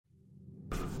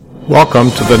Welcome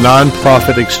to the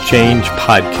Nonprofit Exchange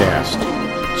Podcast.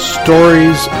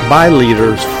 Stories by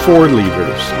leaders for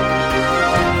leaders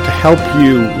to help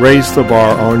you raise the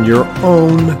bar on your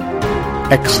own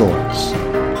excellence,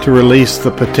 to release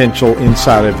the potential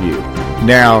inside of you.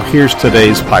 Now, here's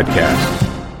today's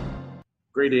podcast.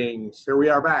 Greetings. Here we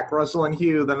are back, Russell and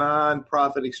Hugh, the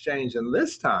Nonprofit Exchange. And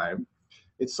this time,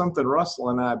 it's something Russell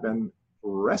and I have been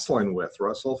wrestling with,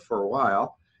 Russell, for a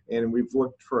while. And we've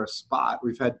looked for a spot.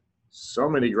 We've had so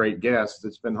many great guests.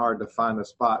 It's been hard to find a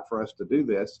spot for us to do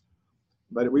this.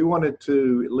 But we wanted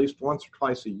to, at least once or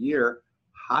twice a year,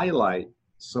 highlight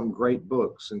some great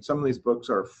books. And some of these books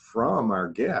are from our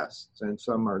guests and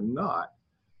some are not.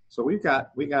 So we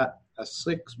got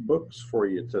 6 books for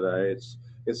you today.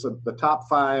 It's the top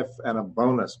 5 and a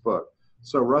bonus book.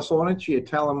 So Russell, why don't you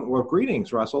tell them, well,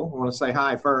 greetings, Russell. I want to say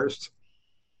hi first.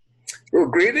 Well,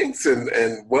 greetings and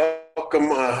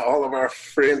welcome all of our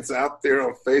friends out there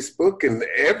on Facebook and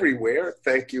everywhere.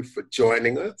 Thank you for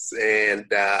joining us, and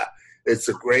it's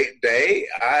a great day.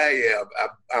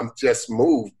 I'm just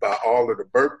moved by all of the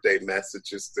birthday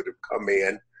messages that have come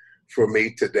in for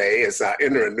me today. As I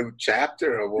enter a new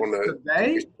chapter, I want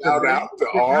to shout out to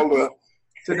all the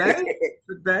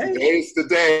Today's the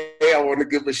day. I want to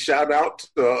give a shout out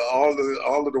to all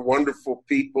of the wonderful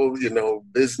people,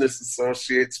 business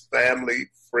associates, family,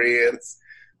 friends.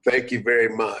 Thank you very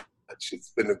much.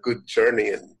 It's been a good journey,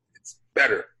 and it's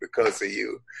better because of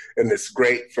you. And it's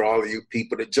great for all of you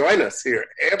people to join us here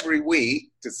every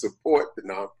week to support the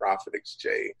Nonprofit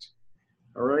Exchange.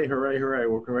 Hooray, hooray, hooray.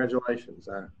 Well, congratulations.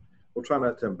 We'll try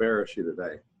not to embarrass you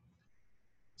today.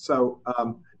 So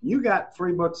you got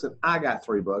 3 books and I got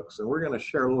 3 books, and we're going to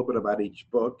share a little bit about each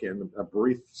book and a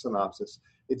brief synopsis.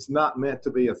 It's not meant to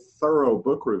be a thorough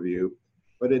book review,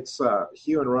 but it's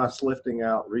Hugh and Russ lifting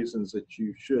out reasons that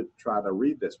you should try to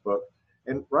read this book.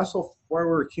 And Russell, where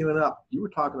we were queuing up, you were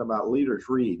talking about Leaders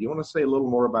Read. You want to say a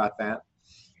little more about that?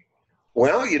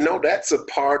 Well, that's a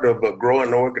part of a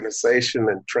growing organization,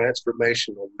 and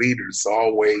transformational leaders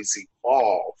always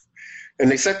evolve, and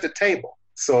they set the table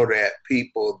so that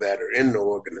people that are in the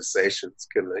organizations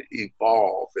can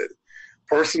evolve. And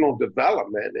personal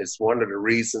development is one of the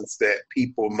reasons that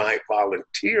people might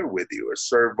volunteer with you or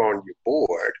serve on your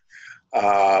board,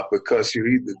 because you're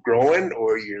either growing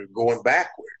or you're going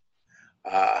backward.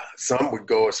 Some would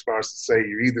go as far as to say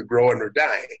you're either growing or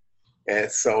dying.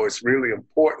 And so it's really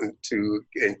important to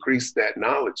increase that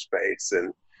knowledge base.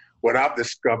 And what I've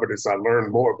discovered is I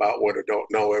learn more about what I don't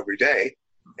know every day.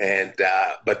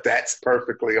 But that's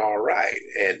perfectly all right.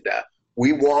 And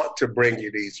we want to bring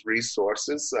you these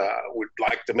resources. We'd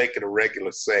like to make it a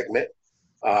regular segment.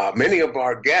 Many of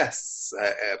our guests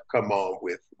have come on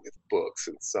with books.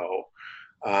 And so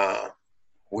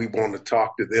we want to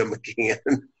talk to them again.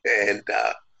 And,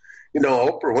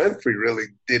 Oprah Winfrey really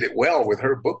did it well with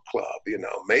her book club.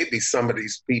 Maybe some of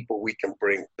these people we can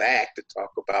bring back to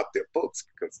talk about their books,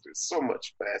 because there's so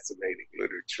much fascinating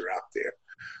literature out there.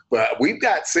 But we've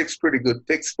got 6 pretty good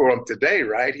picks for them today,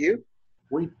 right, Hugh?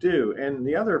 We do. And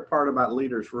the other part about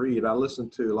Leaders Read, I listen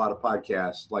to a lot of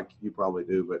podcasts like you probably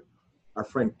do, but our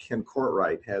friend Ken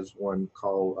Courtwright has one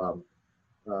called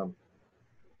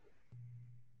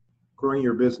Growing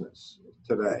Your Business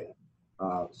Today.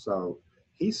 So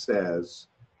he says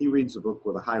he reads a book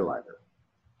with a highlighter.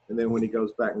 And then when he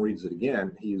goes back and reads it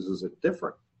again, he uses a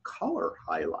different color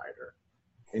highlighter.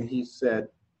 And he said,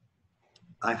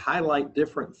 I highlight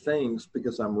different things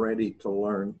because I'm ready to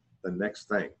learn the next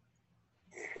thing.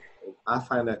 I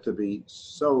find that to be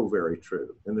so very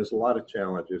true. And there's a lot of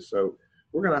challenges. So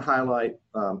we're going to highlight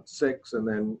 6, and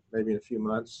then maybe in a few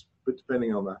months, but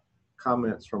depending on the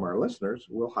comments from our listeners,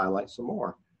 we'll highlight some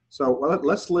more. So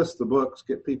let's list the books,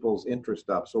 get people's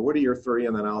interest up. So what are your 3?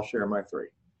 And then I'll share my 3.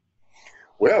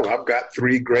 Well, I've got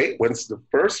 3 great ones. The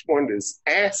first one is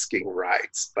Asking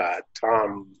Rights by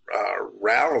Tom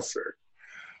Rausser.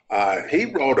 He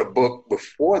wrote a book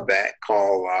before that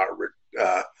called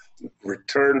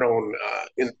Return on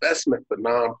Investment for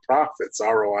Nonprofits,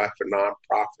 ROI for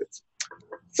Nonprofits.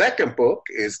 Second book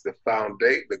is the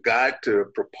Guide to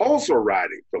Proposal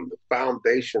Writing from the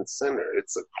Foundation Center.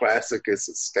 It's a classic. It's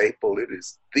a staple. It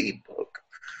is the book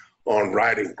on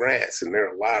writing grants, and there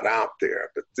are a lot out there,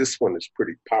 but this one is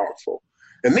pretty powerful.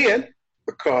 And then,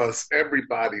 because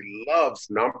everybody loves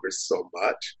numbers so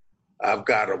much, I've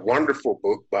got a wonderful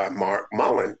book by Mark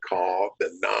Mullen called The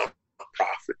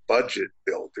Nonprofit Budget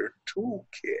Builder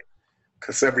Toolkit,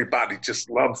 because everybody just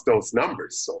loves those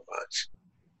numbers so much.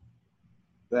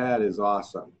 That is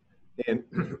awesome. And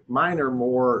mine are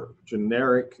more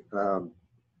generic.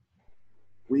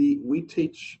 We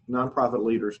teach nonprofit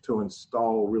leaders to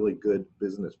install really good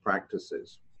business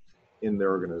practices. in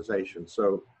their organization.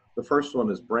 So the first one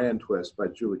is Brand Twist by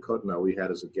Julie Cotonou, we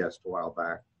had as a guest a while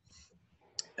back.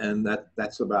 And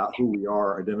that's about who we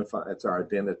are, it's our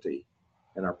identity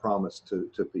and our promise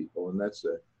to people. And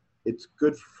it's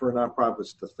good for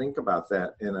nonprofits to think about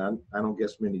that. And I don't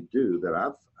guess many do that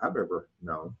I've ever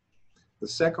known. The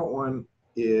second one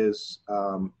is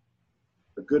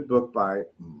a good book by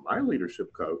my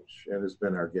leadership coach and has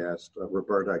been our guest,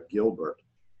 Roberta Gilbert.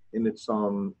 And it's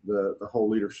on the whole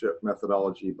leadership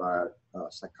methodology by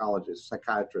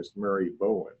psychiatrist Mary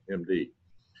Bowen, MD.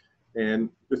 And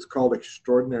it's called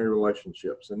Extraordinary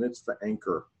Relationships. And it's the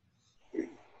anchor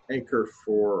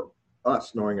for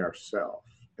us knowing ourselves.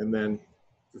 And then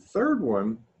the third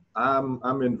one,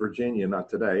 I'm in Virginia, not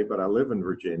today, but I live in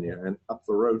Virginia, and up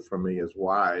the road from me is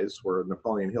Wise, where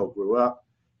Napoleon Hill grew up,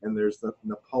 and there's the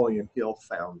Napoleon Hill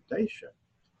Foundation.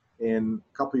 And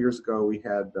a couple of years ago, we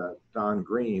had Don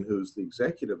Green, who's the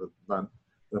executive of the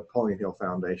Napoleon Hill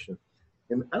Foundation.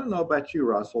 And I don't know about you,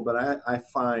 Russell, but I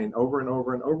find over and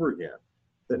over and over again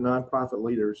that nonprofit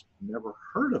leaders never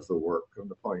heard of the work of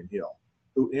Napoleon Hill,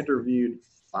 who interviewed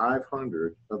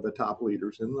 500 of the top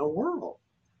leaders in the world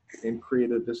and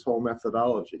created this whole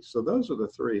methodology. So those are the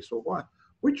three. So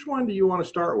which one do you want to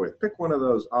start with? Pick one of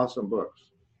those awesome books.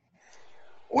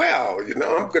 Well,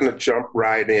 I'm going to jump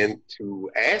right into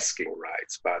Asking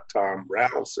Rights by Tom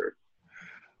Rausser.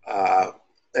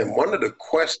 And one of the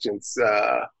questions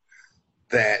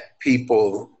that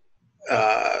people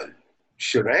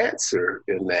should answer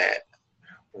in that,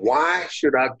 why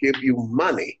should I give you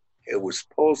money? It was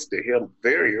posed to him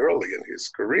very early in his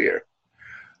career.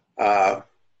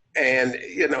 And,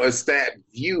 it's that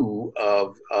view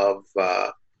of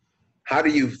how do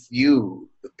you view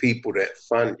the people that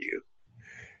fund you?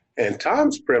 And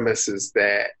Tom's premise is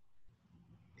that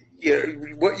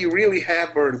what you really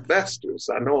have are investors.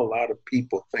 I know a lot of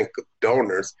people think of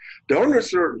donors.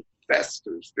 Donors are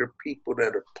investors. They're people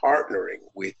that are partnering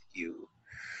with you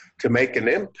to make an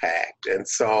impact. And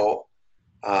so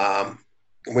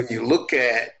when you look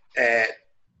at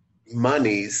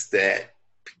monies that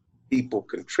people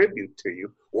contribute to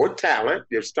you, or talent,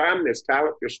 there's time, there's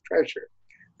talent, there's treasure.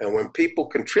 And when people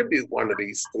contribute one of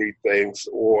these three things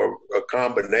or a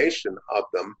combination of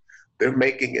them, they're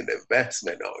making an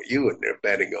investment on you and they're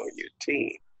betting on your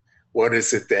team. What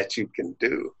is it that you can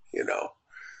do,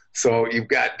 So you've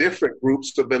got different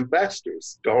groups of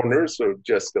investors. Donors are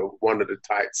just one of the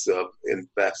types of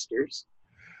investors.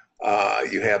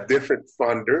 You have different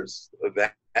funders.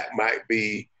 That might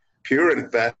be pure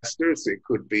investors. It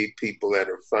could be people that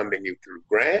are funding you through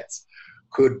grants,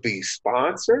 could be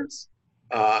sponsors,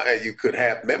 and you could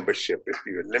have membership if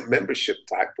you're a membership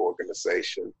type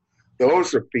organization.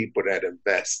 Those are people that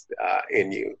invest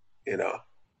in you,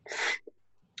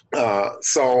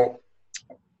 So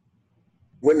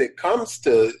when it comes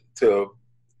to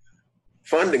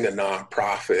funding a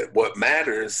nonprofit, what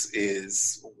matters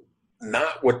is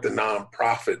not what the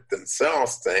nonprofit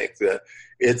themselves think.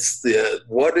 It's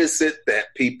what is it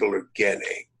that people are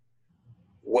getting?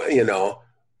 What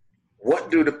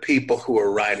do the people who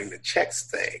are writing the checks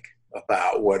think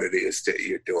about what it is that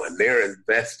you're doing? They're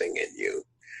investing in you.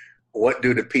 What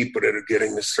do the people that are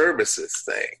getting the services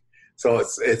think? So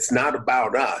it's not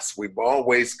about us. We've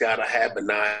always got to have an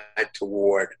eye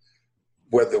toward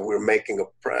whether we're making a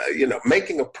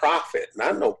profit. And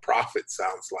I know profit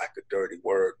sounds like a dirty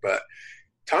word, but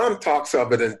Tom talks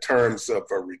of it in terms of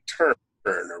a return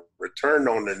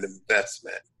on an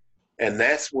investment. And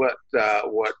that's what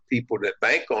people that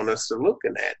bank on us are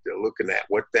looking at. They're looking at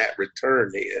what that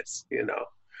return is,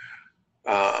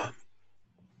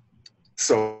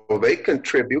 So they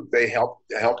contribute. They help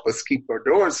us keep our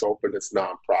doors open as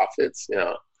nonprofits.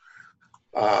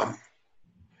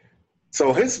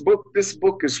 So this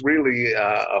book is really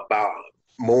about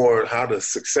more how to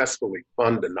successfully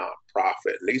fund a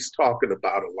nonprofit. And he's talking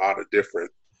about a lot of different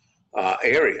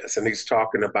areas. And he's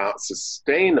talking about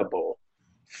sustainable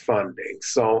funding.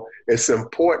 So it's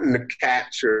important to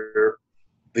capture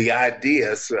the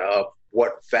ideas of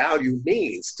what value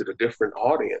means to the different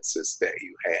audiences that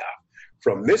you have.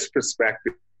 From this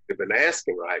perspective, in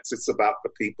Asking Rights, it's about the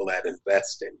people that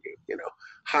invest in you.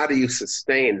 How do you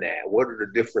sustain that? What are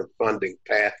the different funding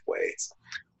pathways?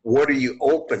 What are you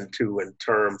open to in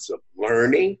terms of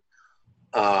learning,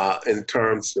 in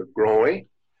terms of growing,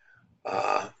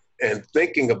 and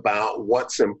thinking about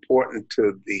what's important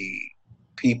to the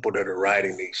people that are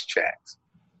writing these checks?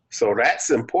 So that's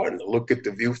important to look at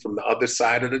the view from the other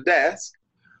side of the desk.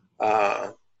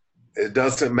 It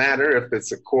doesn't matter if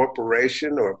it's a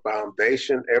corporation or a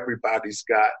foundation, everybody's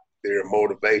got their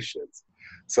motivations.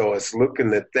 So it's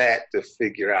looking at that to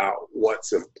figure out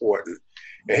what's important.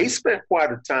 And he spent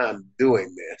quite a time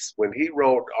doing this. When he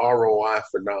wrote ROI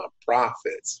for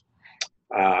Nonprofits,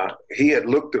 he had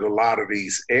looked at a lot of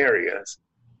these areas,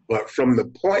 but from the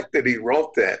point that he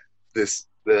wrote that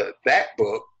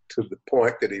book to the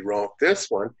point that he wrote this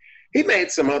one, he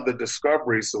made some other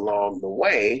discoveries along the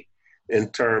way in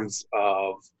terms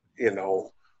of,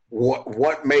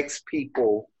 what makes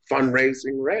people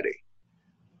fundraising ready.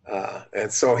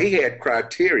 And so he had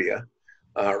criteria.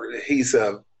 He's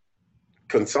a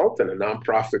consultant, a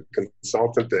nonprofit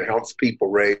consultant that helps people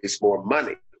raise more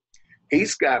money.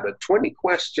 He's got a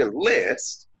 20-question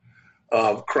list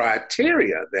of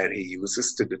criteria that he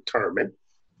uses to determine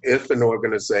if an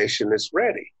organization is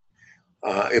ready.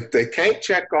 If they can't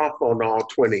check off on all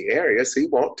 20 areas, he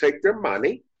won't take their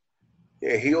money.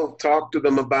 He'll talk to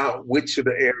them about which of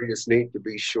the areas need to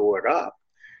be shored up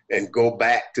and go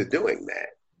back to doing that.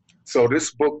 So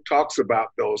this book talks about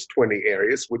those 20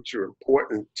 areas which are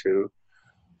important to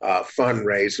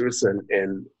fundraisers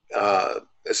and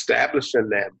establishing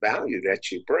that value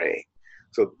that you bring.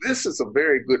 So this is a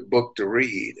very good book to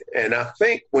read. And I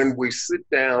think when we sit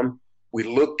down, we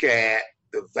look at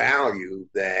the value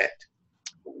that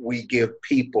we give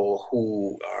people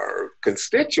who are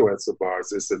constituents of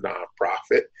ours as a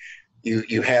nonprofit.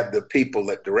 You have the people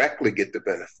that directly get the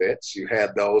benefits. You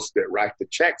have those that write the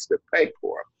checks that pay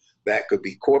for them. That could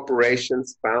be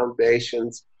corporations,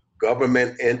 foundations,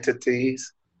 government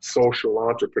entities, social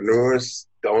entrepreneurs,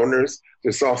 donors.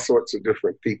 There's all sorts of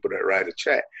different people that write a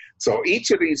check. So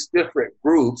each of these different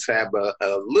groups have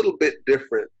a little bit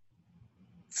different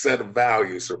set of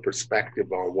values or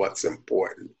perspective on what's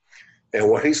important. And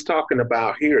what he's talking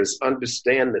about here is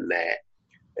understanding that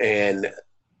and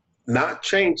not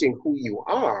changing who you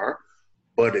are,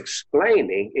 but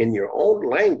explaining in your own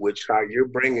language how you're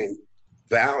bringing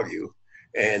value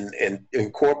and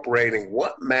incorporating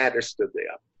what matters to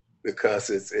them, because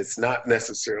it's not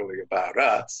necessarily about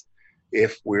us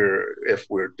if we're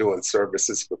doing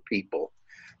services for people.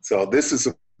 So this is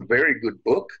a very good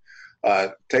book.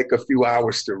 Take a few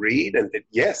hours to read, and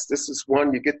yes, this is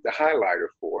one you get the highlighter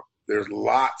for. There's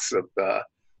lots of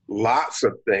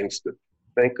things to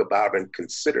think about and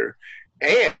consider,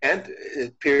 and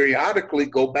periodically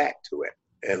go back to it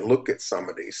and look at some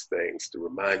of these things to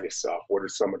remind yourself what are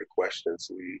some of the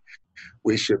questions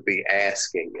we should be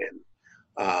asking, and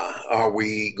are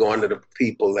we going to the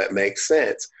people that make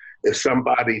sense? If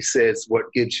somebody says,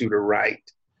 what gives you the right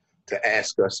to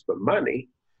ask us for money?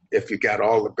 If you got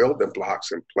all the building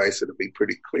blocks in place, it'll be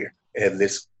pretty clear. And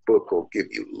this book will give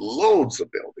you loads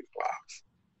of building blocks.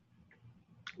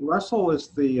 Russell is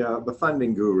the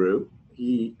funding guru.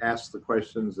 He asks the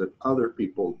questions that other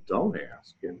people don't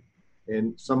ask.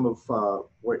 And some of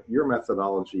what your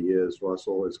methodology is,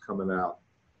 Russell, is coming out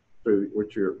through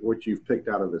what you've picked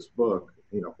out of this book.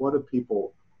 What do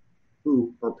people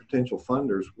who are potential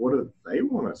funders, what do they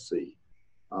want to see?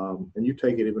 And you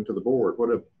take it even to the board. What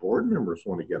do board members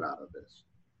want to get out of this?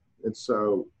 And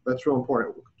so that's real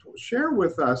important. Share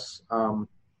with us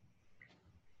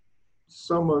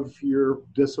some of your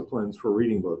disciplines for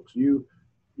reading books. You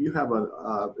have an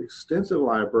extensive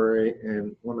library,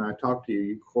 and when I talk to you,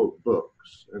 you quote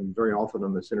books. And very often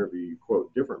in this interview, you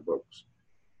quote different books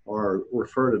or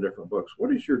refer to different books.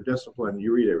 What is your discipline?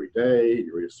 You read every day?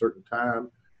 You read a certain time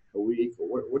a week? Or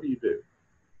what do you do?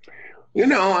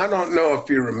 I don't know if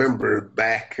you remember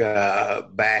back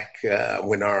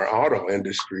when our auto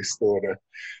industry sort of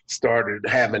started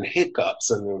having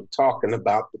hiccups and we were talking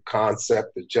about the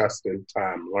concept of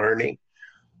just-in-time learning.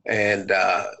 And,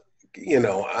 I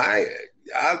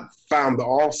found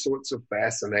all sorts of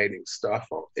fascinating stuff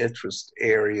on interest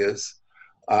areas.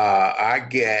 I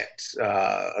get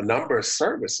a number of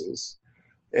services,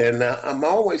 and I'm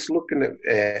always looking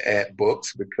at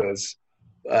books because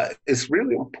it's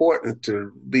really important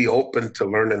to be open to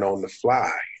learning on the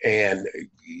fly, and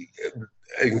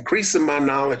increasing my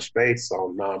knowledge base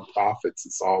on nonprofits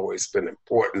has always been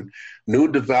important. New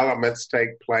developments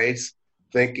take place,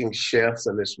 thinking shifts,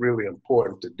 and it's really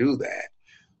important to do that.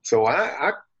 So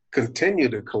I continue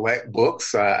to collect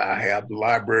books. I have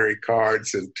library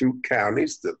cards in 2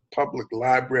 counties. The public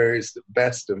library is the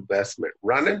best investment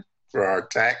running for our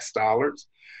tax dollars.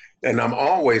 And I'm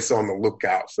always on the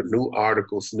lookout for new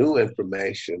articles, new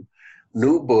information,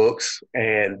 new books,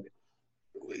 and,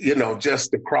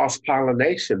 just the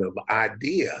cross-pollination of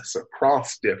ideas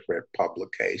across different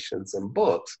publications and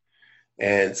books.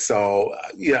 And so,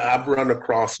 I've run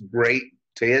across great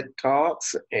TED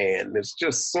Talks, and there's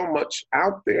just so much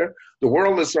out there. The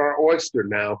world is our oyster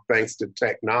now, thanks to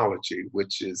technology,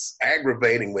 which is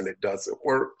aggravating when it doesn't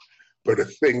work, but a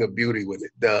thing of beauty when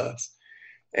it does.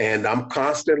 And I'm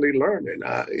constantly learning.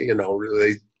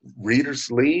 Really,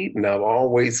 readers lead, and I've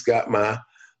always got my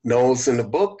nose in the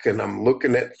book, and I'm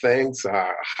looking at things.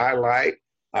 I highlight.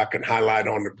 I can highlight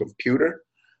on the computer.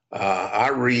 I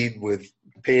read with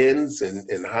pens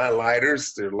and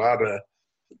highlighters. There are a lot of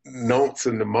notes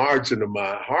in the margin of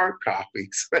my hard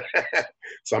copies.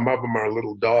 Some of them are a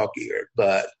little dog-eared,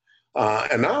 but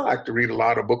and I like to read a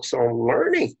lot of books on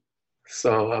learning.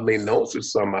 So, I mean, those are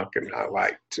some I can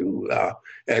highlight too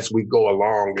as we go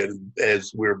along and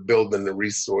as we're building the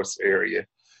resource area.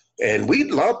 And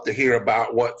we'd love to hear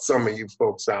about what some of you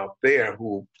folks out there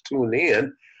who tune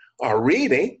in are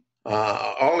reading.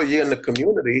 All of you in the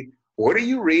community, what are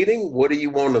you reading? What do you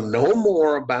want to know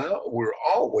more about? We're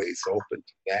always open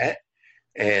to that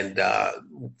and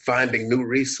finding new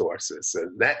resources.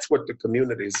 And that's what the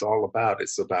community is all about.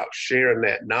 It's about sharing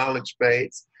that knowledge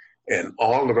base and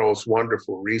all of those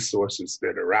wonderful resources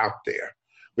that are out there.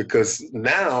 Because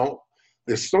now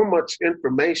there's so much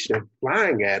information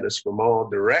flying at us from all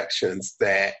directions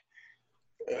that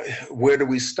where do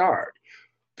we start?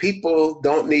 People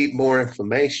don't need more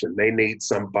information. They need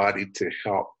somebody to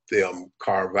help them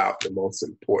carve out the most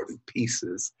important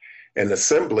pieces and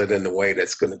assemble it in a way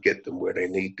that's going to get them where they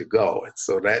need to go. And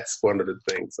so that's one of the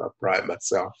things I pride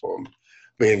myself on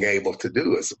being able to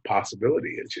do as a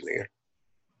possibility engineer.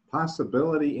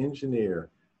 Possibility engineer.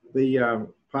 The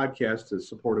podcast is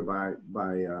supported by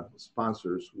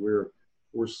sponsors. We're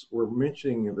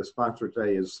mentioning the sponsor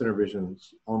today is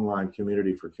CenterVision's online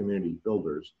community for community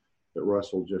builders that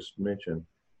Russell just mentioned.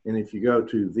 And if you go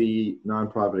to the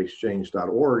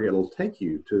nonprofitexchange.org, it'll take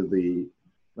you to the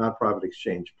Nonprofit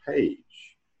Exchange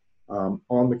page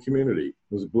on the community.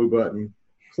 There's a blue button.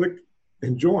 Click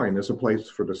and join. There's a place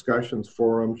for discussions,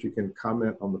 forums. You can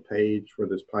comment on the page where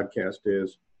this podcast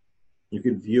is. You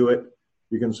can view it.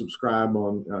 You can subscribe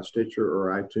on Stitcher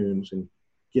or iTunes and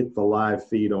get the live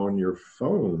feed on your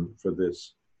phone for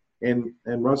this. And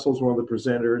Russell's one of the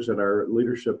presenters at our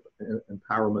Leadership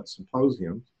Empowerment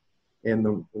Symposium. And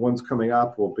the ones coming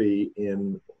up will be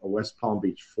in West Palm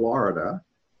Beach, Florida.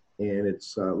 And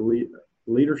it's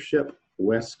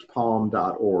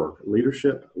leadershipwestpalm.org.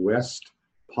 Leadership West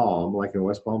Palm, like in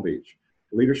West Palm Beach.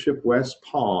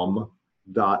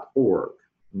 leadershipwestpalm.org.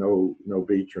 No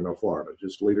beach or no Florida,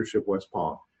 just Leadership West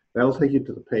Palm. That'll take you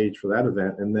to the page for that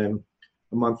event. And then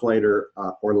a month later,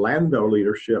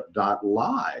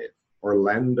 orlandoleadership.live,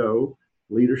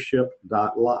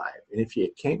 orlandoleadership.live. And if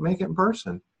you can't make it in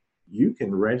person, you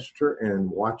can register and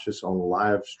watch us on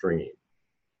live stream.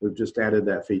 We've just added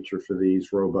that feature for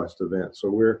these robust events. So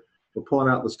we're pulling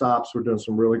out the stops. We're doing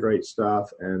some really great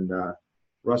stuff. And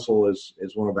Russell is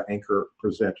one of the anchor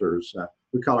presenters.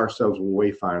 We call ourselves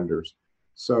Wayfinders.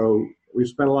 So we've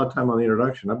spent a lot of time on the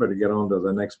introduction. I better get on to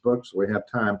the next book so we have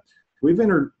time. We've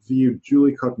interviewed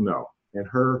Julie Cotonou, and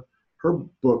her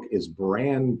book is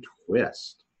Brand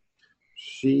Twist.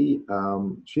 She's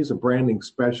a branding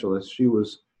specialist. She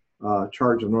was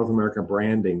charge of North American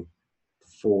branding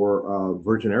for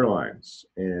Virgin Airlines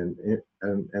and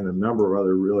a number of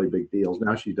other really big deals.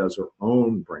 Now she does her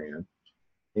own brand.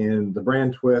 And the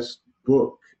Brand Twist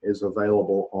book is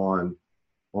available on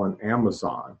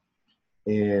Amazon.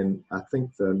 And I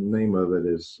think the name of it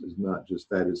is not just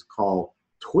that, it's called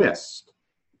Twist,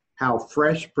 How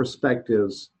Fresh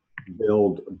Perspectives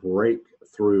Build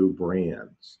Breakthrough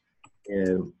Brands.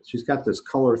 And she's got this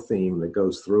color theme that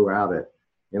goes throughout it.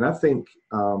 And I think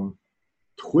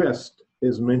twist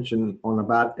is mentioned on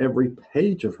about every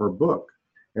page of her book.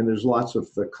 And there's lots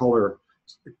of the color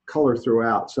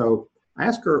throughout. So I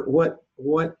asked her what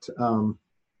are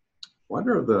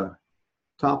the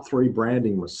top 3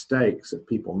 branding mistakes that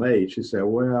people made. She said,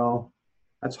 well,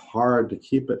 that's hard to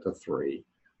keep it to 3,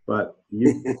 but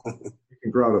you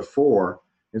can grow to 4.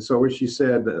 And so what she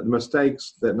said, the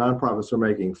mistakes that nonprofits are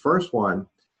making, first one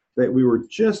that we were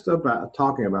just about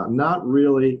talking about, not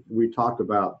really, we talked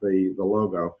about the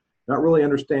logo, not really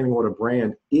understanding what a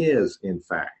brand is, in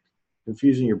fact,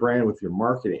 confusing your brand with your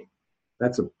marketing.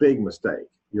 That's a big mistake.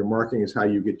 Your marketing is how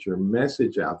you get your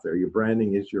message out there. Your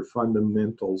branding is your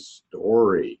fundamental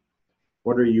story.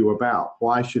 What are you about?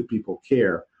 Why should people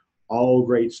care? All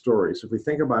great stories. If we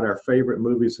think about our favorite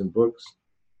movies and books,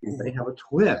 they have a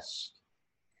twist.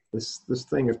 This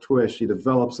thing of twist she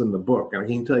develops in the book. And I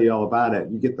can tell you all about it.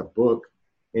 You get the book,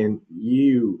 and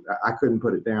I couldn't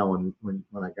put it down when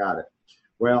I got it.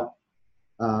 Well,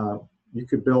 you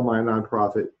could build my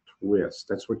nonprofit twist.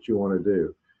 That's what you want to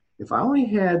do. If I only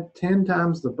had 10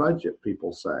 times the budget,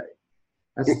 people say,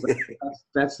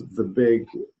 that's the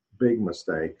big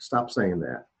mistake. Stop saying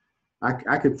that.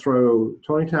 I could throw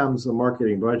 20 times the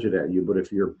marketing budget at you, but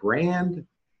if your brand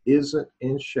isn't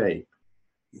in shape,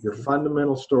 your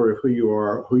fundamental story of who you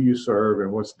are, who you serve,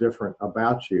 and what's different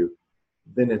about you,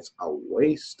 then it's a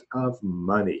waste of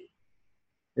money.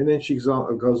 And then she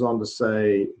goes on to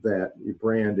say that your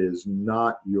brand is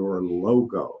not your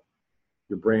logo.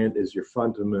 Your brand is your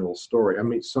fundamental story. I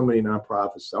mean, so many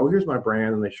nonprofits say, oh, here's my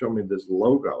brand, and they show me this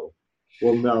logo.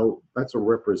 Well, no, that's a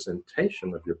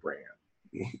representation of your brand.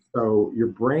 So your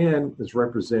brand is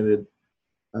represented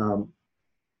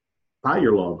by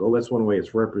your logo. That's one way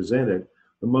it's represented.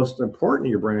 The most important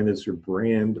of your brand is your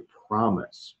brand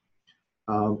promise.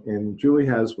 And Julie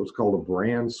has what's called a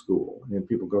brand school, and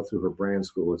people go through her brand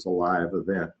school. It's a live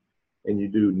event, and you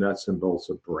do nuts and bolts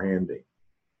of branding.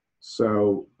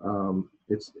 So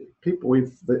it's people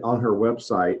on her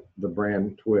website,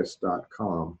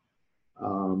 thebrandtwist.com.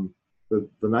 The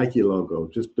Nike logo,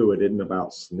 just do it, isn't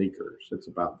about sneakers. It's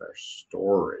about their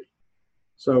story.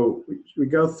 So we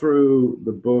go through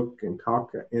the book and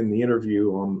talk in the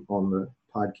interview on the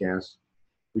podcast.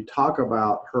 We talk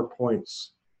about her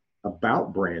points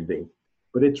about branding,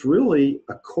 but it's really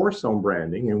a course on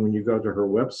branding. And when you go to her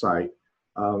website,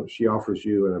 she offers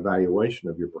you an evaluation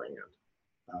of your brand.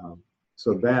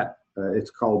 So that it's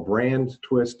called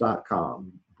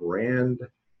brandtwist.com,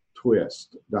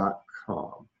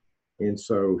 brandtwist.com. And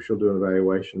so she'll do an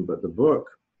evaluation, but the book,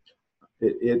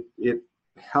 it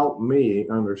helped me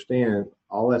understand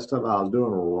all that stuff I was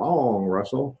doing wrong,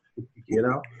 Russell. You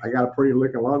know, I got a pretty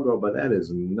looking logo, but that is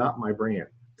not my brand.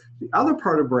 The other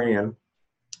part of brand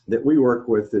that we work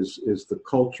with is the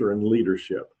culture and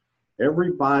leadership.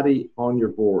 Everybody on your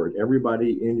board,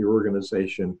 everybody in your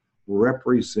organization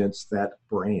represents that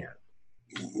brand.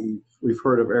 We've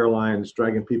heard of airlines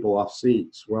dragging people off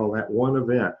seats. Well, that one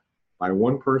event by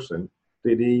one person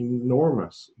did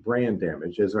enormous brand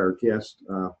damage. As our guest,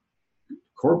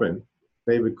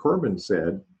 David Corbin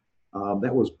said,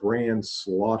 that was brand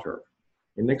slaughter.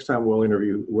 And next time we'll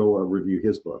review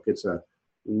his book. It's out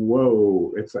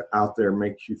there,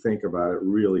 makes you think about it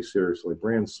really seriously.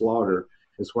 Brand slaughter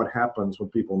is what happens when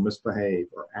people misbehave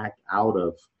or act out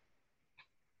of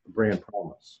the brand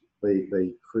promise.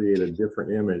 They create a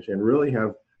different image and really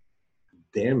have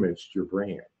damaged your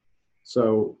brand.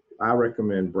 So I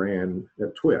recommend Brand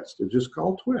Twist. It's just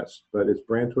called Twist, but it's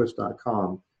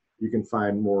brandtwist.com. You can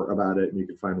find more about it, and you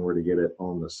can find where to get it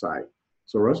on the site.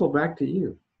 So Russell, back to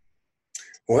you.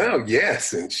 Well,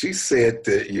 yes, and she said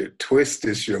that your twist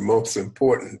is your most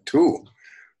important tool.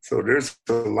 So there's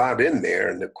a lot in there,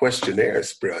 and the questionnaire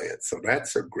is brilliant. So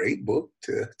that's a great book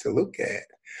to look at.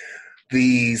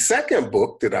 The second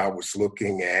book that I was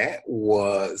looking at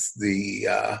was the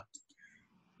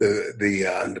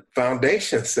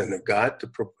Foundation Center Guide to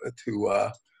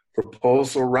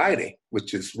Proposal Writing,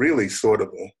 which is really sort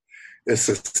of it's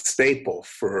a staple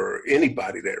for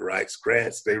anybody that writes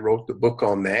grants. They wrote the book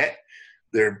on that.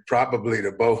 They're probably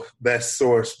the best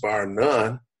source, bar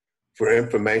none, for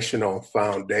information on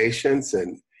foundations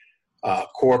and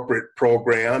corporate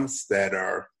programs that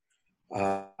are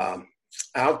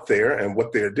out there and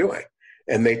what they're doing.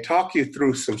 And they talk you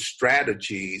through some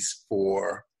strategies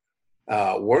for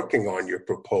working on your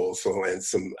proposal and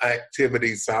some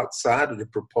activities outside of the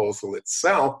proposal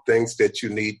itself, things that you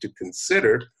need to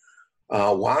consider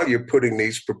while you're putting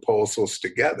these proposals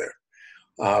together.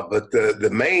 But the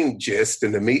main gist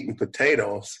and the meat and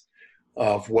potatoes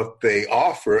of what they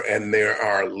offer, and there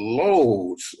are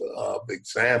loads of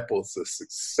examples of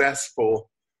successful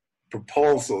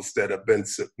proposals that have been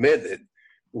submitted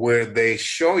where they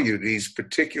show you these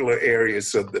particular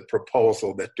areas of the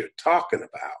proposal that they're talking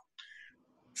about.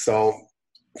 So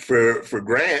for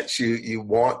grants, you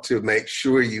want to make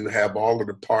sure you have all of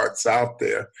the parts out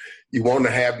there. You want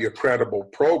to have your credible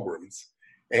programs.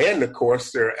 And of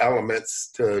course, there are elements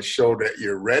to show that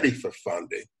you're ready for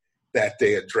funding that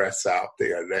they address out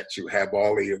there, that you have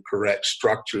all of your correct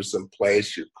structures in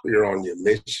place, you're clear on your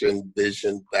mission,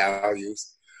 vision,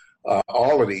 values,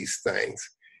 all of these things.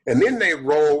 And then they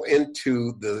roll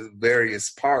into the various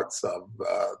parts of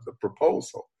the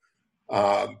proposal.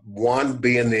 One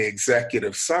being the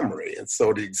executive summary. And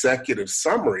so the executive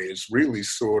summary is really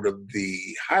sort of the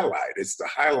highlight. It's the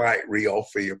highlight reel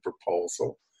for your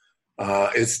proposal.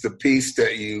 It's the piece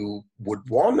that you would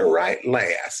want to write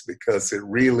last because it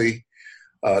really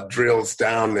drills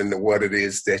down into what it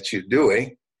is that you're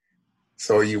doing.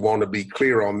 So you want to be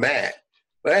clear on that.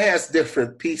 But it has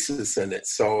different pieces in it.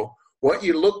 So what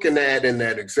you're looking at in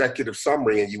that executive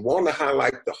summary, and you want to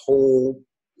highlight the whole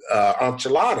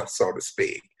enchilada, so to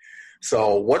speak.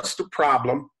 So what's the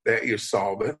problem that you're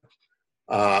solving?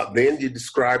 Then you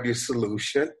describe your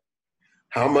solution,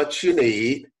 how much you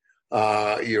need,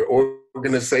 your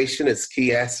organization, its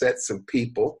key assets and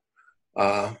people,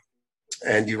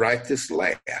 and you write this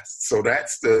last. So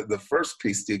that's the first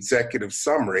piece, the executive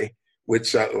summary,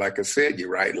 which, like I said, you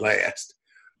write last.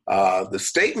 The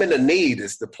statement of need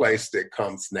is the place that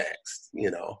comes next.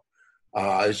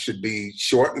 It should be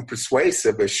short and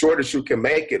persuasive, as short as you can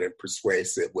make it, and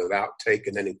persuasive without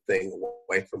taking anything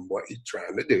away from what you're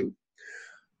trying to do.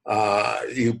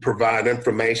 You provide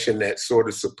information that sort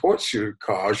of supports your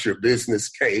cause, your business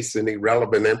case, any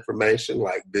relevant information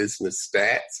like business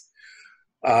stats.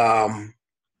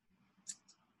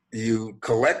 You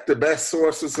collect the best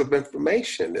sources of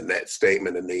information in that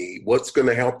statement of need. What's going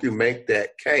to help you make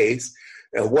that case?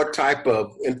 And what type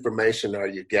of information are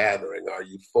you gathering? Are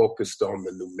you focused on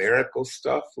the numerical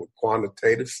stuff or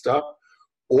quantitative stuff?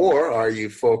 Or are you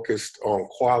focused on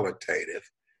qualitative?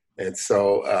 And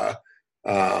so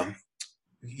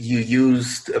you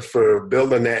used, for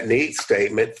building that need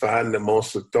statement, find the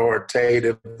most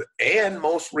authoritative and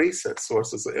most recent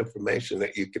sources of information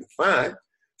that you can find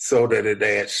so that it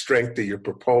adds strength to your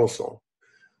proposal.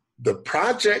 The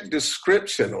project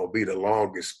description will be the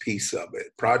longest piece of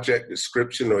it. Project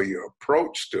description, or your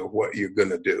approach to what you're going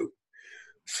to do.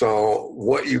 So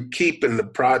what you keep in the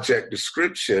project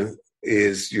description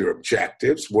is your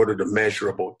objectives. What are the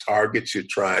measurable targets you're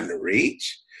trying to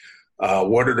reach?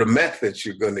 What are the methods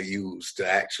you're going to use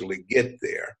to actually get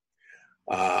there?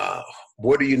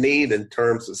 What do you need in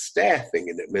terms of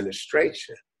staffing and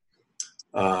administration?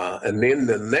 And then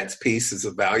the next piece is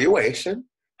evaluation.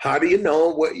 How do you know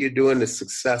what you're doing is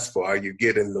successful? Are you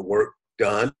getting the work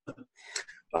done?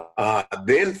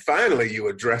 Then finally, you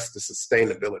address the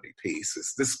sustainability piece.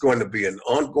 Is this going to be an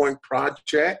ongoing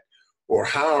project, or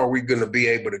how are we going to be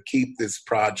able to keep this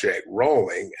project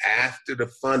rolling after the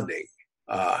funding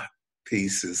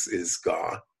piece is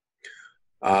gone?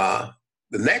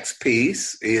 The next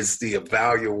piece is the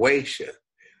evaluation,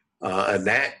 and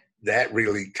that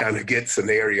really kind of gets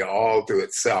an area all to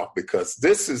itself, because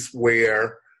this is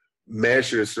where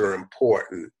measures are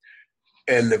important.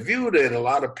 And the view that a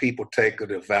lot of people take of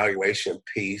the evaluation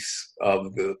piece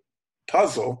of the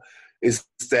puzzle is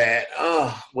that,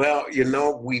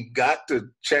 we've got to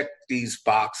check these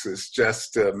boxes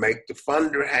just to make the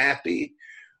funder happy.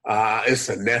 It's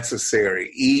a necessary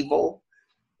evil.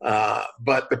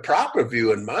 But the proper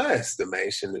view, in my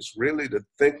estimation, is really to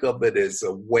think of it as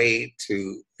a way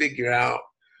to figure out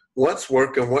what's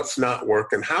working, what's not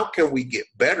working, how can we get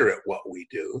better at what we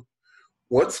do,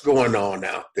 what's going on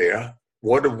out there,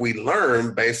 what have we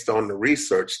learned based on the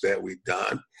research that we've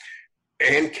done,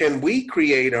 and can we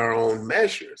create our own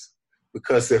measures?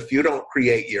 Because if you don't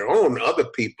create your own, other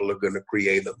people are going to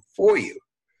create them for you.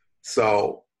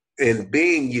 So in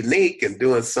being unique and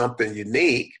doing something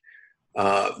unique,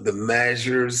 the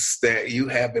measures that you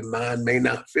have in mind may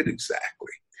not fit exactly.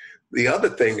 The other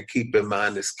thing to keep in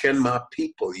mind is, can my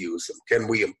people use them? Can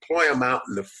we employ them out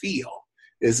in the field?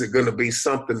 Is it going to be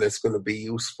something that's going to be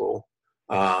useful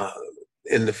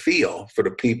in the field for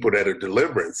the people that are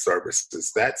delivering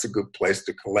services? That's a good place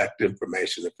to collect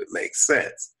information if it makes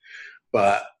sense.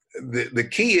 But the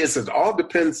key is it all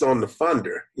depends on the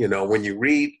funder. When you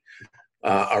read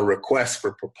a request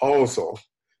for proposal,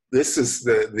 this is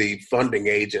the funding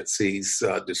agency's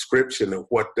description of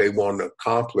what they want to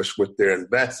accomplish with their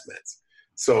investments.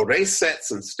 So they set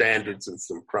some standards and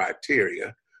some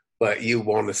criteria, but you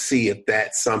want to see if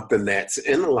that's something that's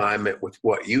in alignment with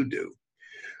what you do.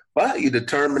 But you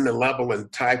determine the level and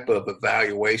type of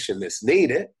evaluation that's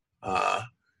needed.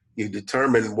 You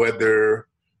determine whether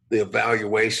the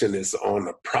evaluation is on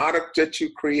a product that you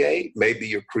create. Maybe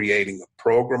you're creating a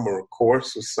program or a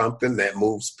course or something that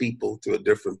moves people to a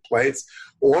different place,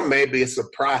 or maybe it's a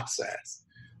process.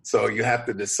 So you have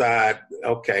to decide,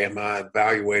 okay, am I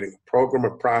evaluating a program,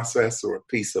 a process, or a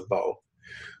piece of both?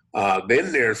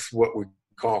 Then there's what we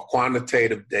call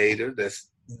quantitative data.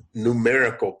 That's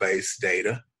numerical-based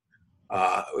data.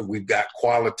 We've got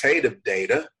qualitative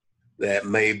data that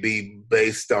may be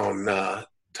based on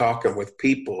talking with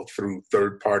people through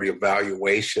third-party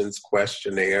evaluations,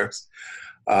 questionnaires.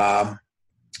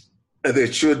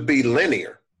 It should be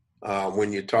linear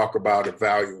when you talk about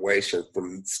evaluation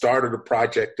from the start of the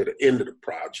project to the end of the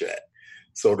project.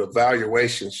 So the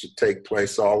evaluation should take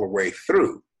place all the way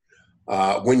through.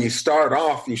 When you start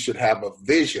off, you should have a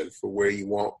vision for where you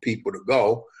want people to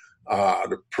go.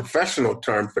 The professional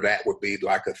term for that would be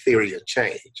like a theory of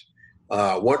change.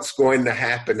 What's going to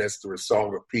happen as the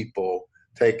result of people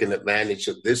taking advantage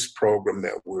of this program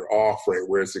that we're offering?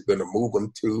 Where is it going to move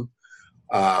them to?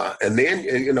 And then,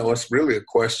 it's really a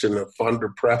question of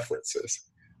funder preferences.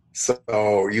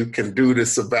 So you can do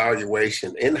this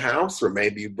evaluation in-house, or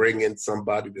maybe you bring in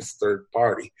somebody that's third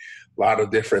party. A lot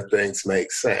of different things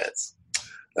make sense.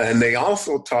 And they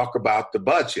also talk about the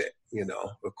budget. You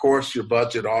know, of course, your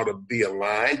budget ought to be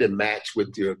aligned and match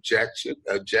with your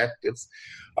objectives.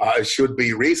 It should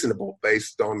be reasonable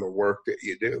based on the work that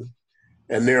you do.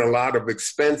 And there are a lot of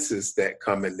expenses that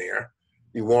come in there.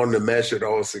 You want to measure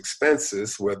those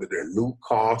expenses, whether they're new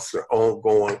costs or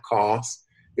ongoing costs,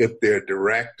 if they're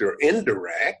direct or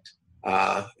indirect,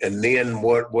 and then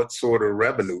what sort of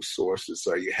revenue sources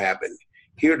are you having?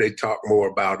 Here they talk more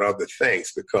about other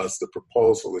things because the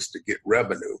proposal is to get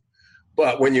revenue.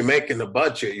 But when you're making a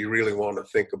budget, you really want to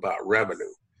think about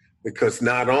revenue, because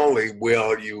not only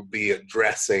will you be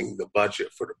addressing the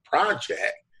budget for the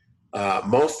project,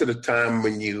 most of the time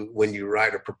when you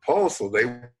write a proposal, they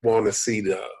want to see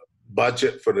the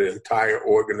budget for the entire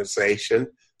organization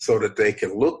so that they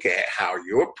can look at how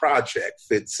your project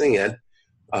fits in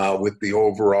with the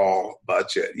overall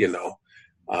budget. You know,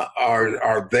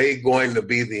 are they going to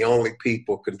be the only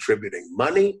people contributing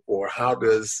money, or how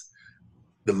does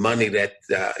the money that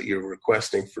you're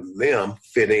requesting from them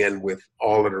fit in with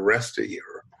all of the rest of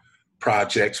your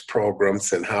projects,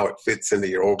 programs, and how it fits into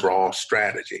your overall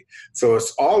strategy? So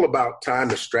it's all about tying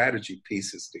the strategy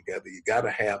pieces together. You got to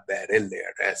have that in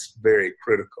there. That's very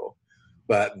critical.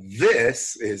 But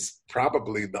this is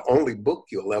probably the only book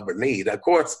you'll ever need. Of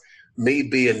course, me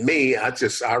being me, I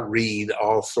read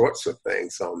all sorts of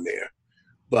things on there.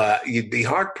 But you'd be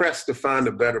hard-pressed to find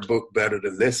a better book better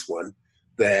than this one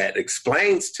that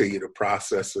explains to you the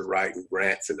process of writing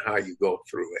grants and how you go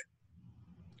through it.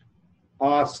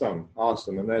 Awesome.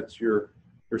 And that's your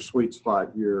sweet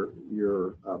spot, your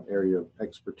area of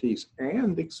expertise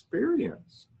and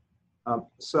experience.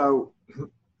 So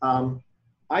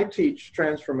I teach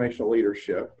transformational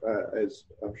leadership, as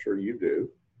I'm sure you do,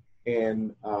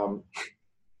 and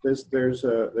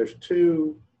there's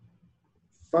two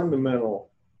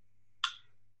fundamental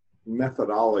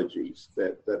methodologies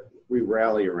that we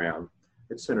rally around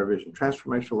at Center Vision.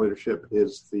 Transformational leadership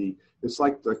it's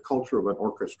like the culture of an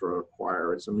orchestra or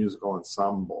choir. It's a musical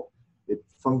ensemble. It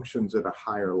functions at a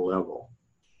higher level.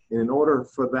 And in order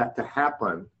for that to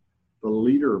happen, the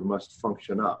leader must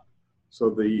function up. So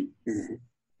the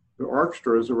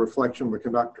orchestra is a reflection of the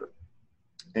conductor.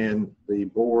 And the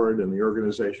board and the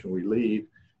organization we lead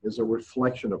is a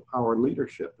reflection of our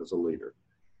leadership as a leader.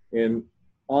 And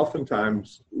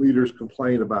oftentimes leaders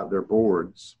complain about their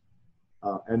boards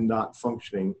and not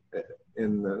functioning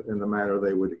in the manner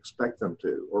they would expect them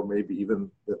to, or maybe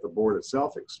even that the board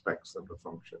itself expects them to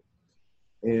function.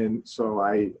 And so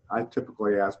I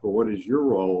typically ask, well, what is your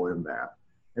role in that?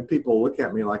 And people look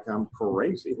at me like I'm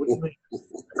crazy. What do you mean?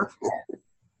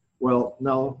 Well,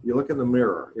 no, you look in the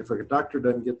mirror. If a conductor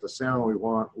doesn't get the sound we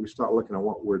want, we start looking at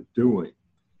what we're doing,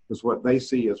 because what they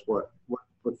see is what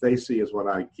they see is what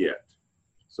I get.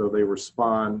 So they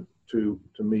respond to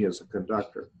me as a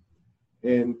conductor.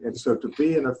 And so to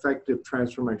be an effective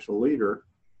transformational leader,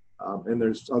 and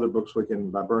there's other books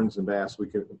by Burns and Bass we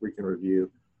can review.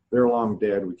 They're long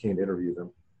dead. We can't interview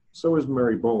them. So is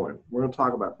Mary Bowen. We're going to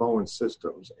talk about Bowen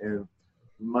systems. And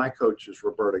my coach is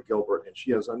Roberta Gilbert, and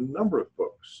she has a number of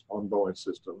books on Bowen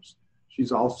systems.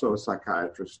 She's also a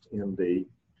psychiatrist, MD,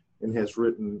 and has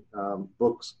written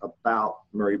books about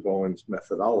Mary Bowen's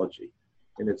methodology.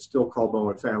 And it's still called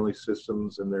Bowen Family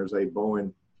Systems, and there's a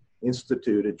Bowen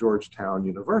Institute at Georgetown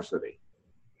University.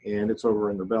 And it's over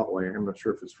in the Beltway. I'm not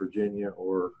sure if it's Virginia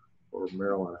or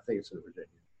Maryland. I think it's in Virginia.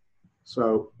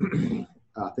 So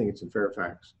I think it's in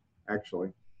Fairfax,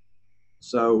 actually.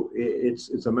 So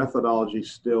it's a methodology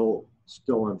still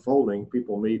unfolding.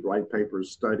 People meet, write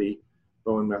papers, study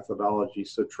Bowen methodology.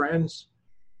 So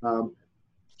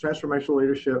transformational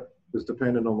leadership is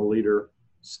dependent on the leader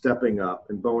stepping up,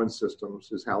 and Bowen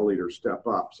systems is how leaders step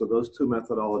up. So those two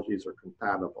methodologies are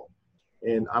compatible.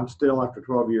 And I'm still, after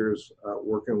 12 years,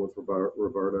 working with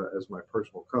Roberta as my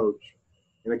personal coach,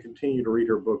 and I continue to read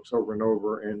her books over and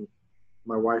over. And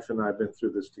my wife and I have been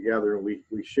through this together, and we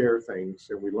share things,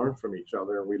 and we learn from each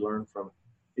other, and we learn from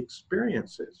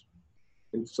experiences.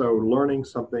 And so learning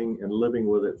something and living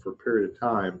with it for a period of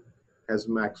time has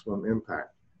maximum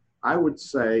impact. I would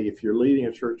say if you're leading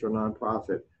a church or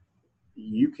nonprofit,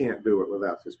 you can't do it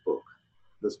without this book,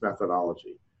 this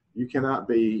methodology. You cannot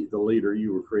be the leader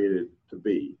you were created to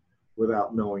be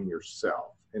without knowing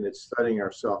yourself. And it's studying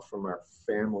ourselves from our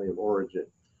family of origin.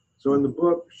 So in the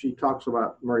book, she talks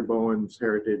about Mary Bowen's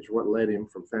heritage, what led him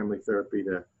from family therapy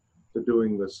to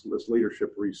doing this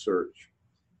leadership research.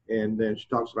 And then she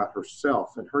talks about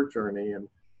herself and her journey and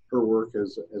her work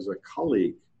as a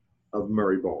colleague of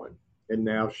Mary Bowen. And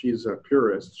now she's a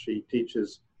purist. She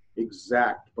teaches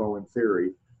exact Bowen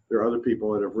theory. There are other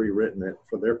people that have rewritten it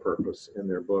for their purpose in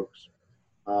their books.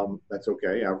 That's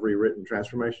okay. I've rewritten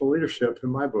transformational leadership in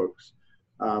my books.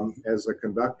 As a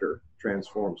conductor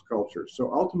transforms cultures.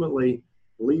 So ultimately,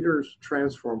 leaders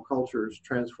transform cultures,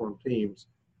 transform teams.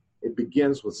 It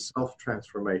begins with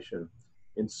self-transformation.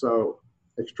 And so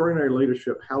extraordinary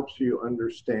leadership helps you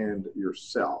understand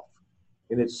yourself.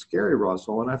 And it's scary,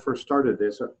 Russell. When I first started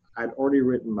this, I'd already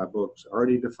written my books,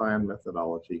 already defined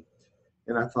methodology.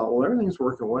 And I thought, well, everything's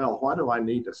working well. Why do I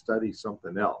need to study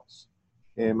something else?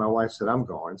 And my wife said, I'm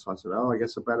going. So I said, oh, I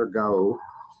guess I better go.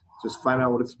 Just find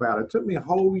out what it's about. It took me a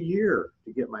whole year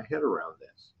to get my head around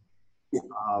this.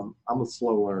 I'm a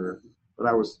slow learner, but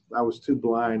I was too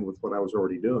blind with what I was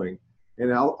already doing.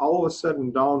 And all of a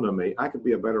sudden dawned on me, I could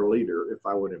be a better leader if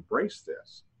I would embrace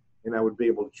this, and I would be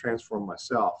able to transform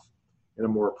myself in a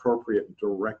more appropriate,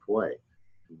 direct way.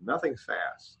 Nothing's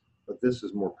fast, but this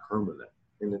is more permanent.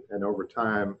 And over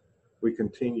time, we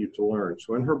continue to learn.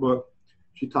 So in her book,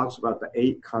 she talks about the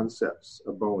 8 concepts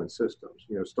of Bowen systems.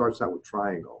 You know, it starts out with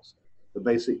triangles, the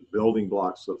basic building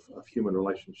blocks of human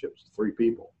relationships. 3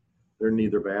 people. They're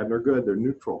neither bad nor good. They're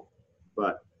neutral.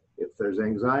 But if there's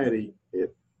anxiety,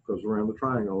 it goes around the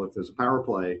triangle. If there's a power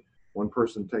play, one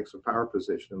person takes a power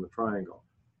position in the triangle.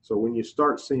 So when you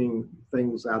start seeing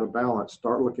things out of balance,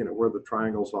 start looking at where the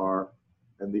triangles are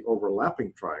and the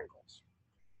overlapping triangles.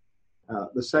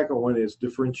 The second one is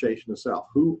differentiation of self.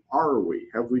 Who are we?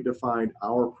 Have we defined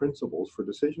our principles for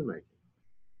decision making?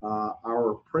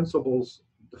 Our principles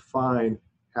define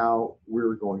how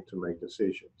we're going to make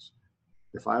decisions.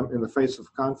 If I'm in the face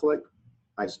of conflict,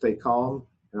 I stay calm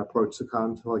and approach the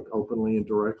conflict openly and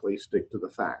directly, stick to the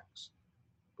facts.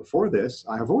 Before this,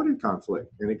 I avoided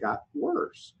conflict and it got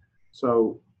worse.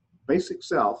 So basic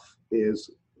self is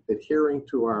adhering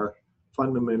to our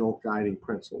fundamental guiding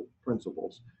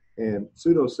principles. And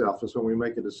pseudo-self is when we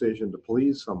make a decision to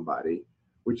please somebody,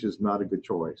 which is not a good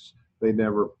choice. They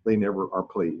never are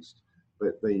pleased,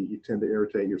 but you tend to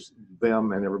irritate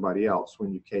them and everybody else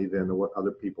when you cave in to what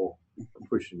other people are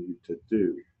pushing you to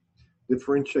do.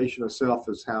 Differentiation of self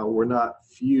is how we're not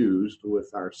fused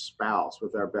with our spouse,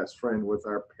 with our best friend, with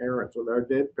our parents, with our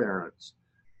dead parents,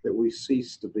 that we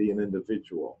cease to be an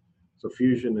individual. So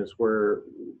fusion is where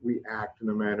we act in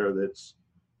a manner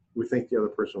we think the other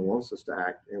person wants us to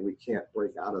act, and we can't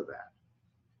break out of that.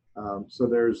 So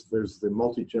there's the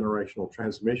multi-generational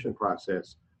transmission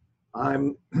process.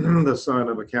 I'm the son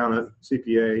of accountant,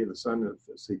 CPA, the son of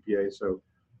CPA, so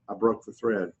I broke the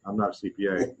thread. I'm not a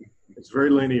CPA. It's very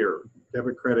linear,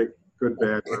 debit, credit, good,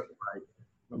 bad, right.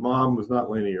 My mom was not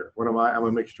linear. What am I? I'm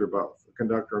a mixture of both, a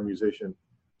conductor, a musician.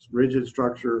 It's rigid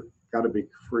structure, got to be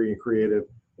free and creative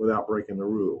without breaking the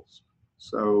rules.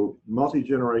 So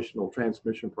multi-generational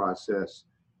transmission process.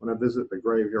 When I visit the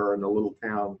graveyard in the little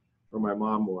town where my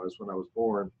mom was when I was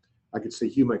born, I could see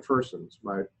Hugh McPherson's,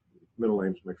 my middle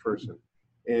name's McPherson,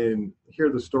 and hear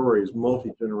the stories,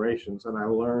 multi-generations, and I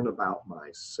learn about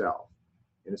myself.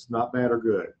 And it's not bad or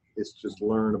good. It's just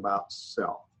learn about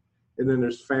self. And then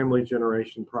there's family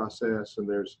generation process, and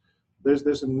there's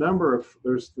a number of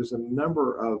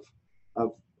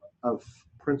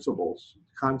principles,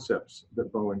 concepts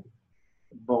that Bowen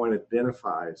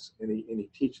identifies, and he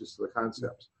teaches the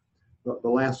concepts. The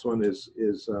last one is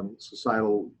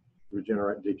societal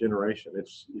degeneration.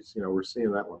 It's we're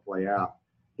seeing that one play out.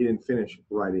 He didn't finish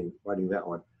writing that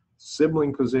one.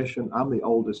 Sibling position. I'm the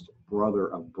oldest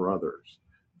brother of brothers.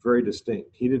 Very distinct.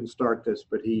 He didn't start this,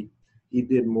 but he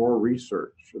did more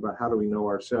research about how do we know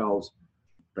ourselves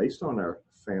based on our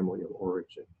family of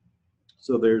origin.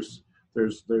 So there's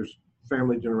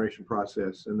family generation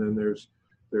process, and then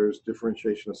there's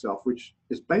differentiation of self, which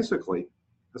is basically,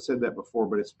 I said that before,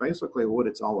 but it's basically what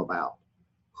it's all about.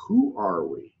 Who are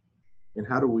we, and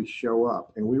how do we show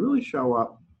up? And we really show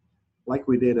up like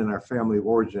we did in our family of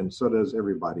origin, so does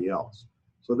everybody else.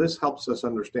 So this helps us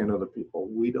understand other people.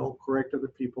 We don't correct other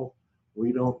people.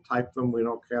 We don't type them. We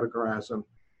don't categorize them.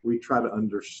 We try to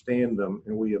understand them,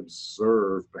 and we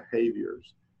observe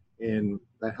behaviors. And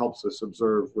that helps us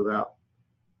observe without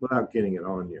getting it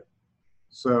on you.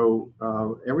 So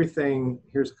everything,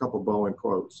 here's a couple Bowen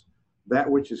quotes. That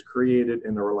which is created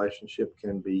in a relationship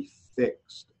can be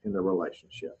fixed in a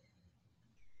relationship.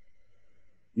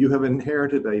 You have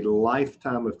inherited a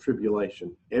lifetime of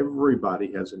tribulation.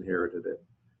 Everybody has inherited it.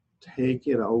 Take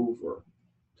it over.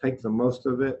 Take the most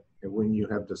of it. And when you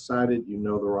have decided you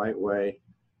know the right way,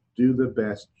 do the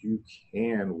best you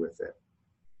can with it.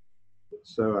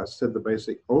 So I said the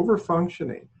basic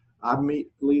over-functioning. I meet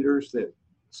leaders that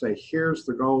say, here's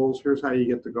the goals, here's how you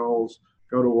get the goals,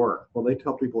 go to work. Well, they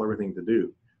tell people everything to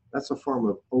do. That's a form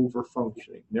of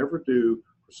over-functioning. Never do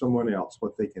for someone else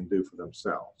what they can do for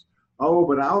themselves. Oh,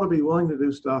 but I ought to be willing to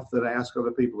do stuff that I ask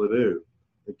other people to do.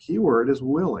 The key word is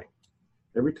willing.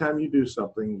 Every time you do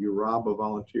something, you rob a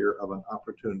volunteer of an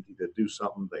opportunity to do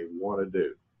something they want to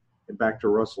do. And back to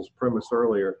Russell's premise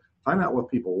earlier, find out what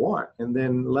people want and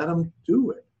then let them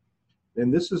do it.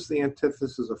 And this is the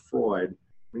antithesis of Freud.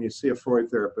 When you see a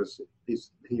Freud therapist,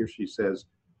 he or she says,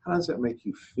 how does that make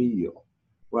you feel?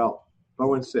 Well,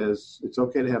 Bowen says it's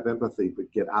okay to have empathy, but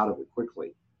get out of it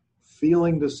quickly.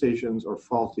 Feeling decisions are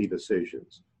faulty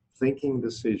decisions. Thinking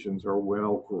decisions are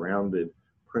well-grounded,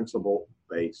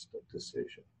 principle-based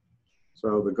decisions.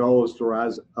 So the goal is to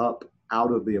rise up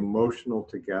out of the emotional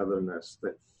togetherness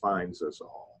that finds us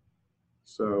all.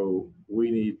 So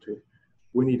we need to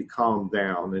calm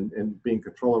down and be in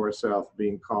control of ourselves,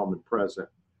 being calm and present.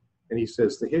 And he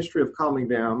says in the history of calming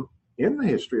down,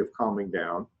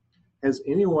 has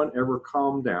anyone ever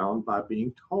calmed down by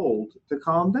being told to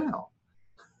calm down?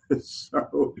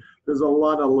 So there's a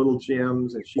lot of little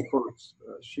gems, and she quotes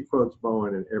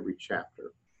Bowen in every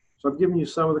chapter. So I've given you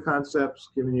some of the concepts,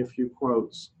 given you a few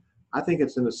quotes. I think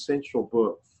it's an essential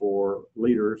book for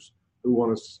leaders who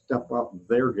want to step up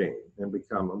their game and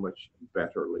become a much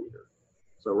better leader.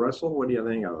 So Russell, what do you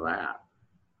think of that?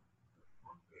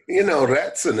 You know,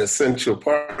 that's an essential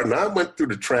part. And I went through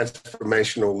the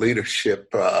transformational leadership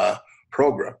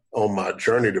program on my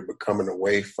journey to becoming a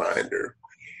wayfinder.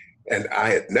 And I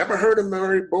had never heard of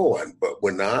Mary Bowen, but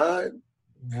when I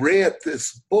read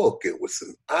this book, it was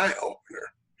an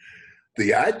eye-opener.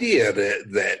 The idea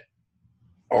that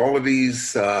all of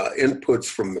these inputs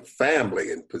from the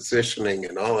family and positioning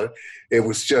and all of it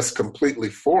was just completely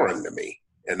foreign to me.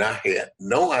 And I had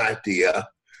no idea.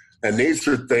 And these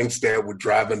are things that were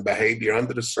driving behavior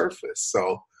under the surface.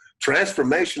 So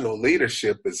transformational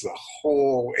leadership is a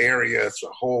whole area, it's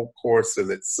a whole course in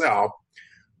itself.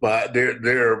 But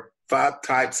there are 5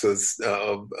 types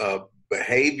of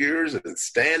behaviors and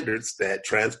standards that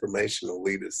transformational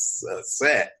leaders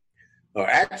set, or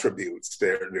attributes.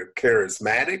 They're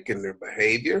charismatic in their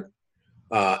behavior,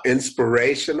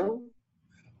 inspirational,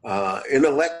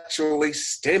 intellectually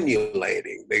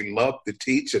stimulating. They love to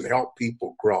teach and help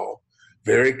people grow.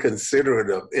 Very considerate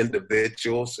of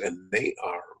individuals, and they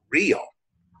are real.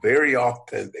 Very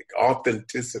authentic.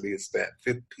 Authenticity is that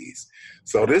 5th piece.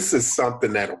 So this is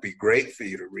something that'll be great for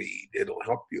you to read. It'll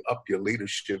help you up your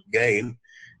leadership game.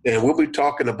 And we'll be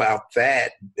talking about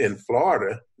that in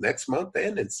Florida next month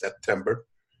and in September,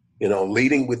 you know,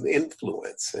 leading with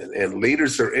influence. And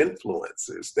leaders are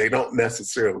influencers. They don't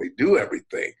necessarily do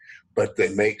everything, but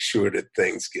they make sure that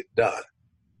things get done.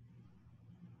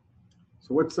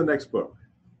 So what's the next book?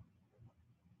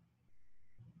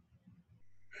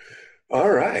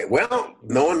 All right. Well,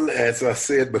 knowing, as I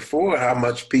said before, how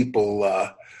much people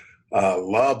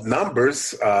love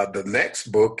numbers, the next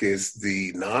book is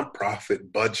the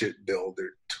Nonprofit Budget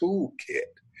Builder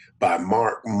Toolkit by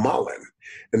Mark Mullen.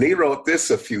 And he wrote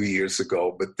this a few years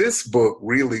ago, but this book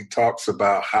really talks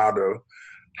about how to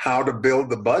build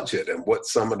the budget and what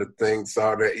some of the things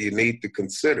are that you need to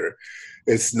consider.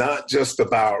 It's not just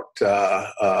about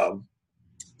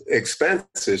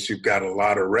expenses. You've got a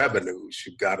lot of revenues.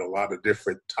 You've got a lot of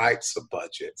different types of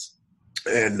budgets.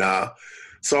 And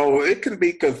so it can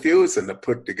be confusing to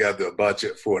put together a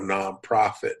budget for a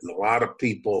nonprofit. And a lot of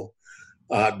people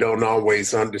don't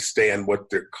always understand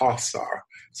what their costs are.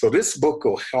 So this book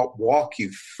will help walk you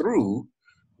through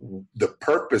the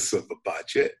purpose of a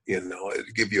budget. You know,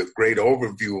 it'll give you a great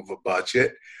overview of a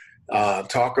budget.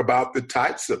 Talk about the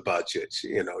types of budgets.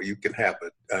 You know, you can have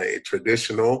a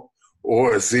traditional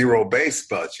or a zero-based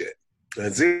budget.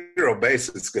 And zero-base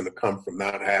is going to come from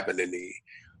not having any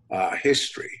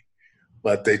history.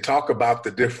 But they talk about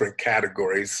the different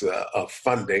categories of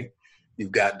funding.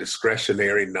 You've got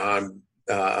discretionary,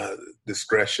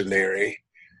 non-discretionary.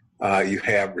 You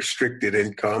have restricted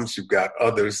incomes. You've got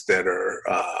others that are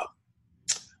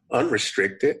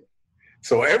unrestricted.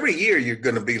 So every year you're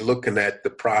going to be looking at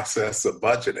the process of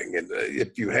budgeting. And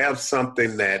if you have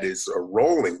something that is a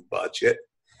rolling budget,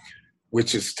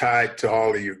 which is tied to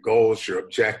all of your goals, your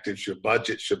objectives, your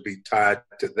budget should be tied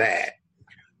to that.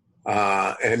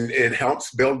 And it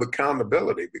helps build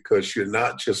accountability because you're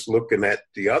not just looking at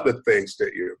the other things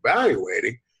that you're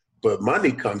evaluating, but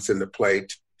money comes into play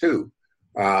too.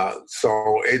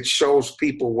 So it shows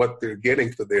people what they're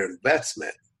getting for their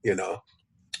investment, you know.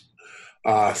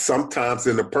 Sometimes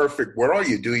in a perfect world,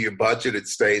 you do your budget, it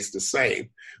stays the same,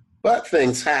 but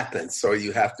things happen. So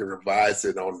you have to revise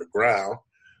it on the ground.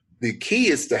 The key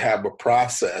is to have a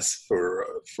process for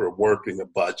working a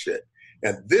budget.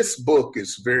 And this book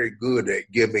is very good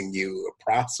at giving you a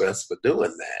process for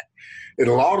doing that.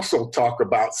 It'll also talk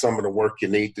about some of the work you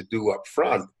need to do up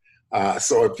front,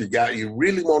 So if you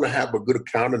really want to have a good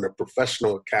accountant, a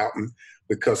professional accountant,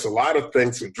 because a lot of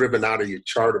things are driven out of your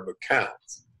chart of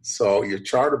accounts. So your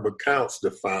chart of accounts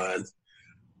defines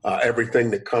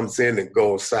everything that comes in and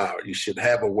goes out. You should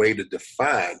have a way to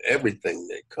define everything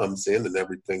that comes in and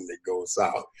everything that goes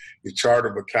out. Your chart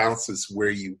of accounts is where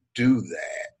you do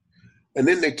that. And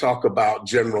then they talk about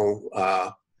general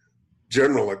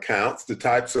accounts, the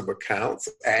types of accounts,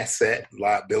 asset,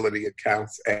 liability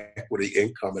accounts, equity,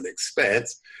 income, and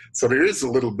expense. So there is a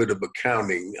little bit of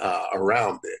accounting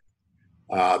around it.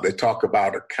 They talk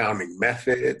about accounting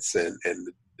methods and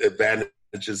the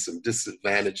advantages and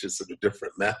disadvantages of the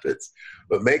different methods,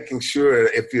 but making sure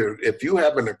if you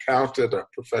have an accountant, a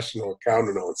professional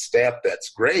accountant on staff, that's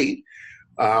great.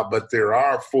 But there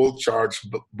are full charge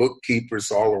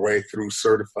bookkeepers all the way through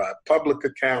certified public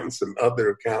accountants and other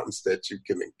accountants that you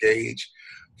can engage,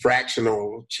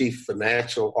 fractional chief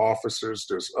financial officers.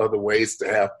 There's other ways to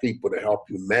have people to help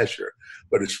you measure,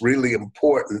 but it's really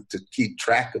important to keep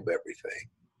track of everything.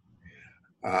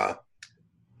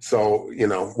 So,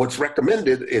 what's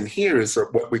recommended in here is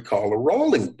what we call a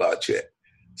rolling budget.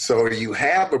 So you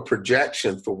have a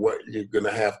projection for what you're going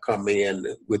to have come in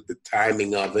with the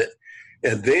timing of it.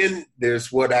 And then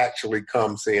there's what actually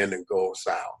comes in and goes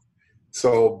out.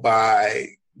 So by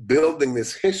building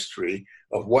this history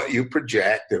of what you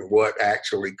project and what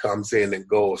actually comes in and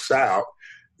goes out,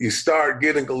 you start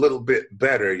getting a little bit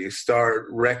better. You start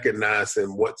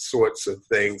recognizing what sorts of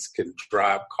things can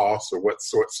drive costs or what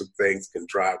sorts of things can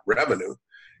drive revenue.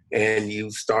 And you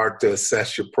start to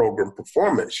assess your program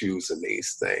performance using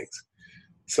these things.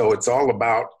 So it's all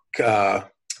about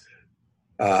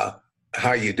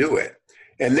how you do it.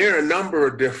 And there are a number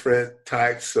of different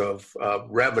types of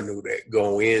revenue that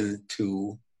go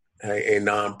into a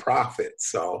nonprofit.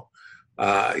 So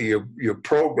your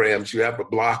programs, you have a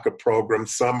block of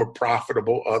programs. Some are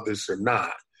profitable, others are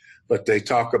not. But they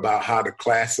talk about how to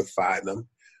classify them.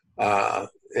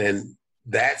 And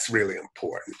that's really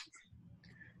important.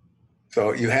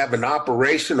 So you have an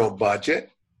operational budget,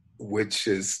 which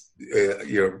is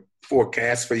your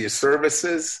forecast for your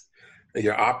services,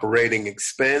 your operating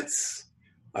expense,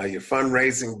 your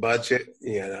fundraising budget,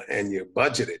 and your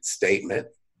budgeted statement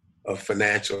of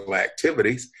financial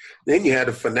activities. Then you had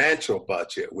a financial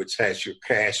budget, which has your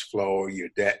cash flow, your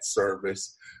debt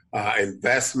service,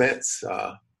 investments,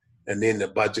 and then the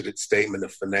budgeted statement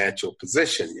of financial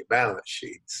position, your balance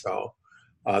sheet. So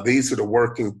these are the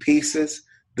working pieces.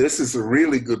 This is a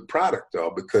really good product,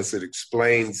 though, because it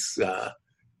explains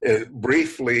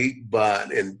briefly,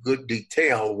 but in good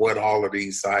detail, what all of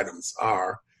these items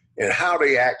are and how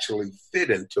they actually fit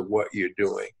into what you're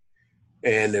doing.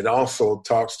 And it also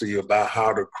talks to you about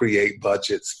how to create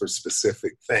budgets for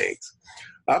specific things.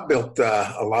 I built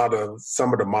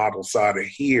some of the models out of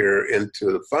here into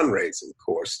the fundraising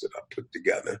course that I put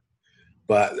together.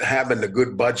 But having a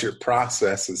good budget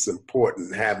process is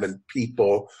important. Having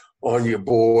people on your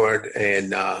board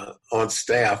and on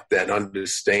staff that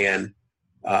understand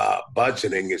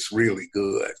budgeting is really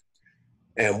good.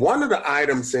 And one of the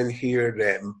items in here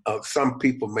that some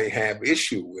people may have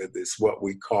issue with is what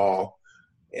we call,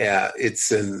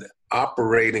 it's an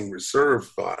operating reserve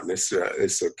fund. It's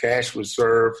a cash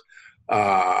reserve.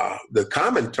 The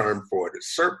common term for it is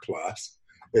surplus.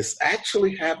 It's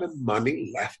actually having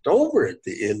money left over at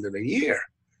the end of the year.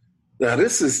 Now,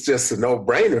 this is just a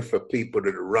no-brainer for people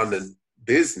that are running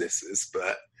businesses,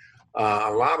 but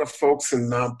a lot of folks in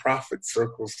nonprofit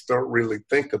circles don't really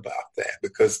think about that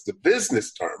because the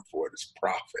business term for it is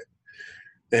profit.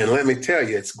 And let me tell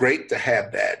you, it's great to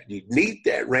have that. You need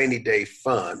that rainy day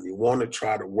fund. You want to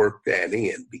try to work that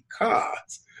in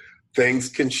because things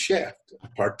can shift,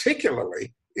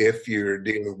 particularly if you're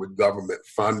dealing with government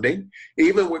funding.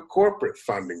 Even with corporate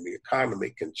funding, the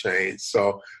economy can change.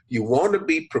 So you want to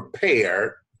be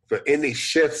prepared for any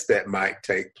shifts that might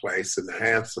take place and to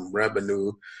have some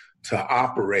revenue to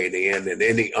operate in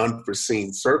any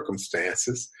unforeseen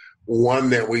circumstances. One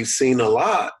that we've seen a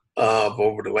lot of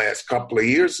over the last couple of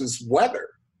years is weather.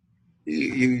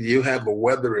 You have a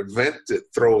weather event that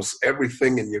throws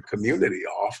everything in your community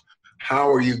off. How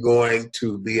are you going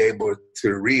to be able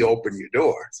to reopen your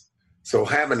doors? So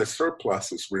having a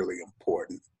surplus is really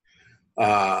important.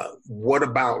 What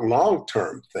about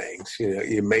long-term things?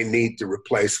 You may need to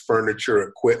replace furniture,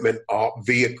 equipment,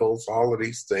 vehicles, all of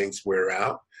these things wear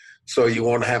out. So you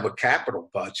want to have a capital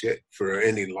budget for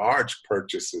any large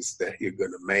purchases that you're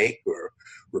going to make or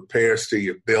repairs to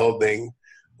your building,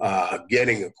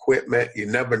 getting equipment. You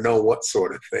never know what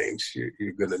sort of things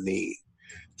you're going to need.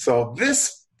 So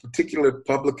this particular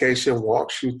publication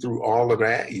walks you through all of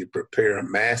that. You prepare a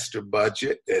master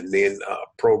budget and then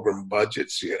program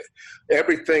budgets.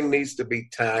 Everything needs to be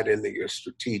tied into your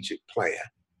strategic plan.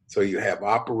 So you have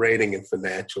operating and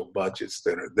financial budgets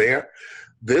that are there.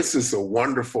 This is a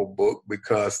wonderful book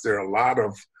because there are a lot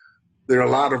of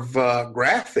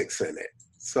graphics in it.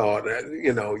 So that,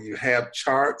 you have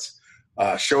charts,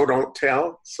 show don't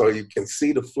tell, so you can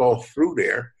see the flow through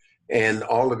there. And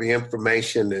all of the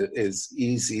information is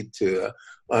easy to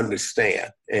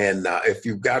understand. And if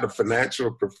you've got a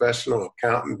financial professional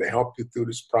accountant to help you through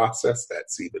this process,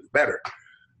 that's even better.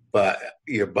 But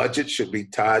your budget should be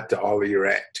tied to all of your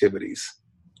activities.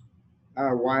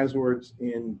 Wise words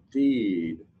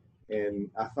indeed. And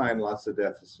I find lots of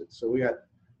deficits. So we got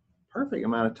perfect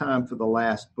amount of time for the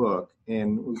last book.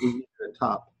 And we get the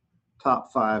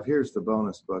top five. Here's the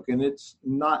bonus book. And it's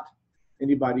not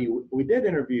anybody. We did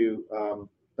interview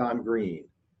Don Green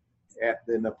at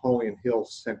the Napoleon Hill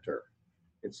Center,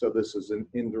 and so this is an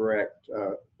indirect.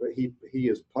 But he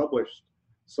has published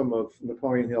some of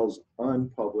Napoleon Hill's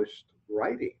unpublished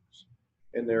writings,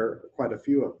 and there are quite a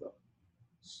few of them.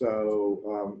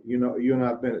 So you and I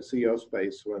have been at CEO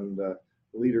Space when the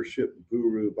leadership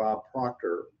guru Bob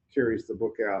Proctor carries the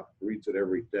book out, reads it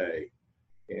every day,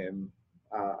 and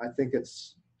I think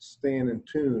it's staying in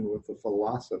tune with the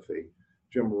philosophy.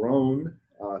 Jim Rohn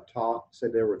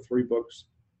said there were 3 books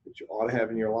that you ought to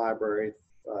have in your library,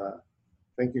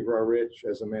 Think and Grow Rich,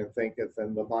 As a Man Thinketh,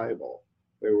 and the Bible.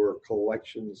 They were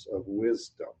collections of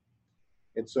wisdom.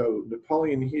 And so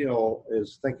Napoleon Hill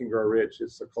is Think and Grow Rich.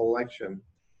 It's a collection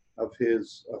of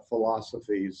his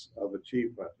philosophies of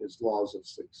achievement, his laws of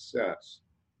success.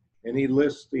 And he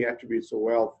lists the attributes of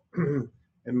wealth, and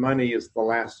money is the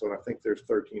last one. I think there's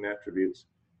 13 attributes,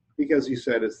 because he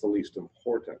said it's the least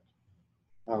important.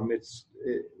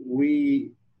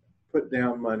 We put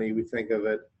down money. We think of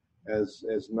it as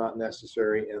not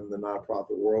necessary in the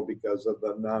nonprofit world because of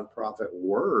the nonprofit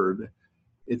word.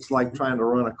 It's like trying to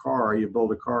run a car. You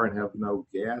build a car and have no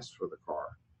gas for the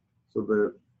car.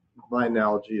 So my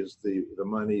analogy is the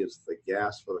money is the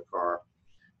gas for the car.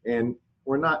 And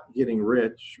we're not getting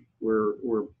rich.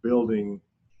 We're building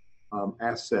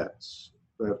assets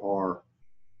that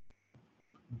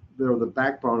they're the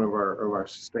backbone of our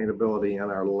sustainability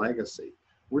and our legacy.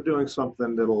 We're doing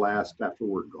something that'll last after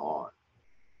we're gone.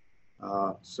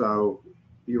 So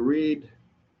you read,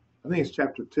 I think it's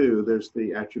chapter 2, there's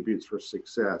the attributes for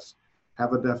success.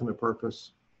 Have a definite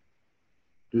purpose,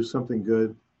 do something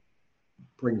good,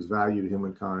 brings value to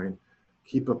humankind,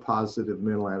 keep a positive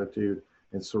mental attitude,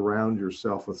 and surround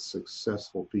yourself with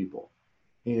successful people.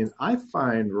 And I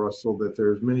find, Russell, that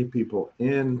there's many people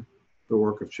in the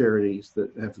work of charities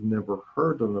that have never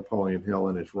heard of Napoleon Hill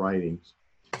and his writings.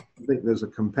 I think there's a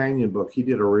companion book. He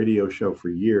did a radio show for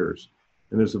years,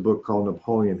 and there's a book called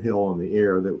Napoleon Hill on the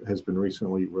Air that has been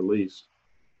recently released.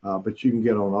 But you can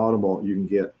get on Audible, you can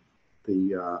get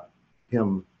the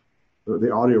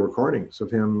audio recordings of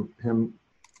him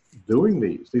doing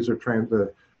these. These are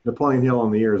the Napoleon Hill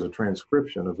on the Air is a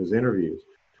transcription of his interviews,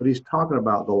 but he's talking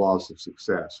about the laws of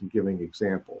success and giving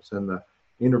examples. And the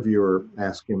interviewer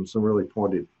asked him some really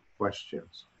pointed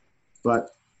questions.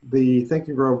 But the Think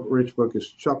and Grow Rich book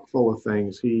is chock full of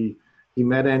things. He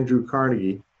met Andrew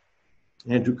Carnegie.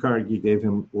 Andrew Carnegie gave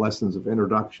him lessons of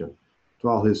introduction to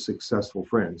all his successful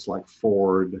friends like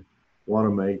Ford,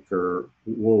 Wanamaker,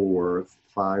 Woolworth,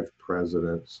 5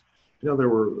 presidents. There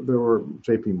were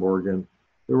J.P. Morgan.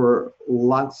 There were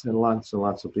lots and lots and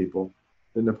lots of people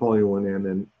that Napoleon went in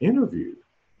and interviewed.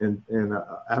 And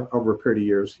over a period of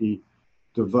years, he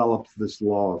developed this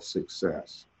law of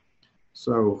success.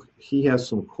 So he has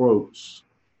some quotes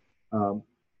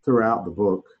throughout the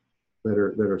book that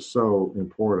are so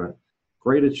important.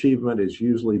 Great achievement is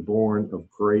usually born of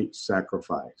great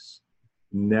sacrifice,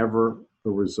 never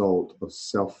the result of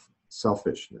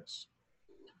selfishness.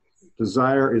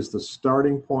 Desire is the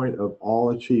starting point of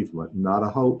all achievement, not a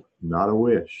hope, not a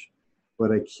wish,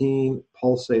 but a keen,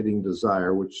 pulsating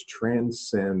desire which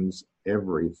transcends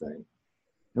everything.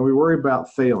 And we worry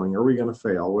about failing. Are we going to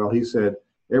fail? Well, he said,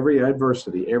 every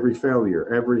adversity, every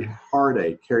failure, every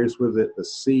heartache carries with it the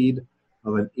seed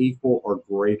of an equal or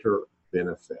greater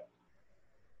benefit.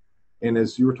 And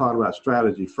as you were talking about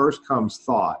strategy, first comes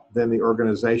thought, then the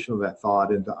organization of that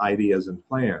thought into ideas and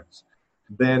plans,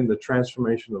 then the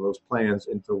transformation of those plans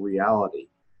into reality.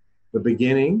 The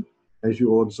beginning, as you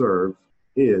will observe,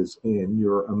 is in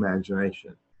your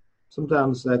imagination.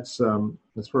 Sometimes that's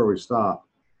where we stop.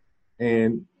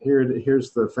 And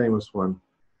here's the famous one.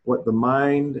 What the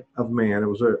mind of man,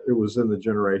 it was in the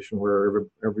generation where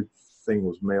everything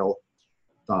was male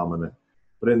dominant.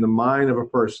 But in the mind of a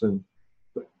person,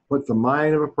 what the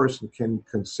mind of a person can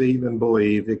conceive and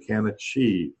believe, it can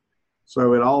achieve.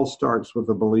 So it all starts with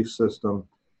a belief system.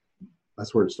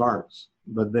 That's where it starts.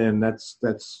 But then that's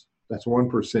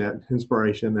 1%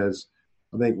 inspiration, as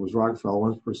I think it was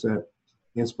Rockefeller, 1%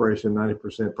 inspiration,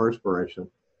 90% perspiration.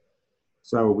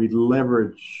 So we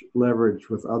leverage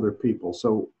with other people.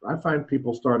 So I find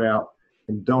people start out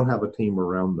and don't have a team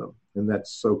around them, and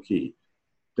that's so key.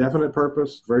 Definite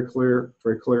purpose, very clear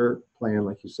plan,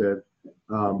 like you said.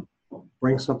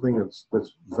 Bring something that's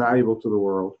valuable to the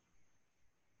world.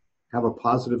 Have a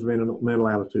positive mental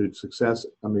attitude.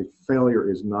 Failure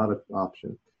is not an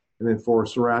option. And then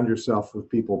surround yourself with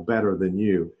people better than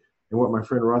you. And what my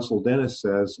friend Russell Dennis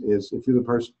says is, if you're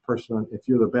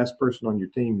the best person on your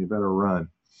team, you better run,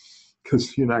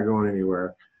 because you're not going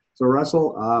anywhere. So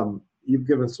Russell, you've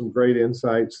given some great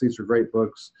insights. These are great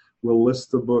books. We'll list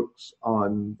the books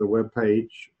on the webpage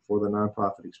for the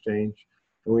Nonprofit Exchange,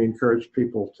 and we encourage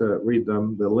people to read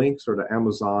them. The links are to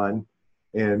Amazon,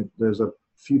 and there's a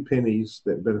few pennies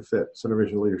that benefit Center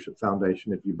Vision Leadership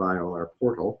Foundation if you buy on our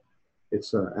portal.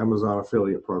 It's an Amazon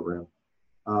affiliate program.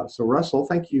 So Russell,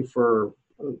 thank you for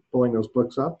pulling those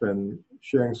books up and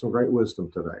sharing some great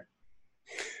wisdom today.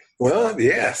 Well,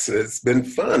 yes, it's been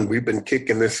fun. We've been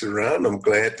kicking this around. I'm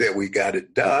glad that we got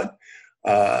it done.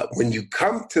 When you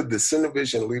come to the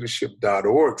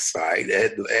centervisionleadership.org site,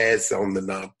 as on the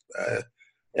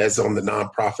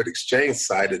Nonprofit Exchange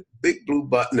site, a big blue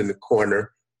button in the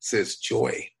corner says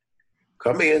join.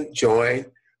 Come in,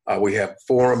 join. We have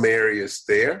forum areas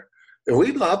there. And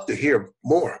we'd love to hear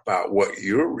more about what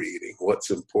you're reading, what's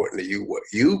important to you, what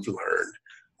you've learned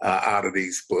out of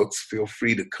these books. Feel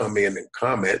free to come in and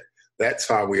comment. That's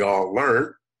how we all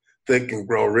learn. Think and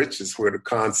Grow Rich is where the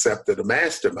concept of the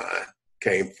mastermind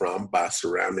came from, by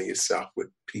surrounding yourself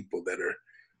with people that are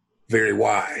very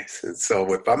wise. And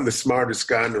so if I'm the smartest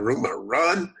guy in the room, I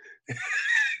run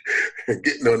and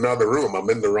get into another room.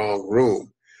 I'm in the wrong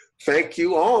room. Thank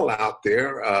you all out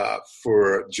there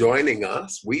for joining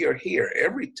us. We are here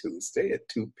every Tuesday at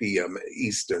 2 p.m.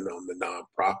 Eastern on the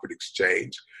Nonprofit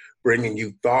Exchange, bringing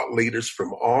you thought leaders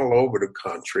from all over the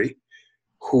country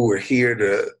who are here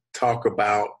to talk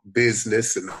about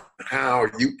business and how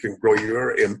you can grow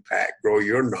your impact, grow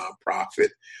your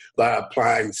nonprofit by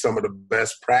applying some of the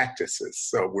best practices.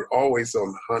 So we're always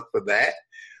on the hunt for that.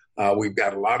 We've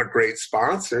got a lot of great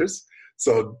sponsors.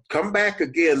 So come back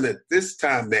again at this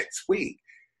time next week.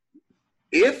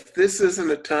 If this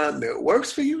isn't a time that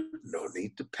works for you, no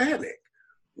need to panic.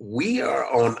 We are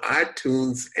on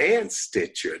iTunes and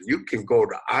Stitcher. You can go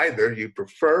to either you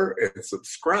prefer and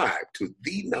subscribe to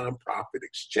the Nonprofit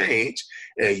Exchange,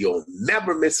 and you'll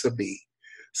never miss a beat.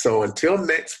 So until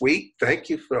next week,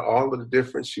 thank you for all of the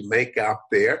difference you make out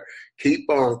there. Keep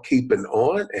on keeping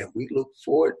on, and we look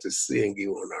forward to seeing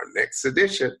you on our next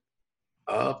edition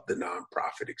of the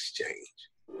Nonprofit Exchange.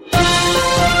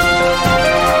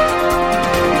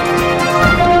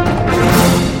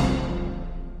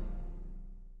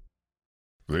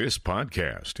 This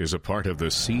podcast is a part of the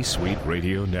C-Suite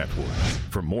Radio Network.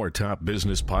 For more top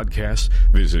business podcasts,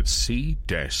 visit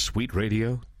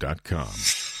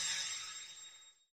c-suiteradio.com.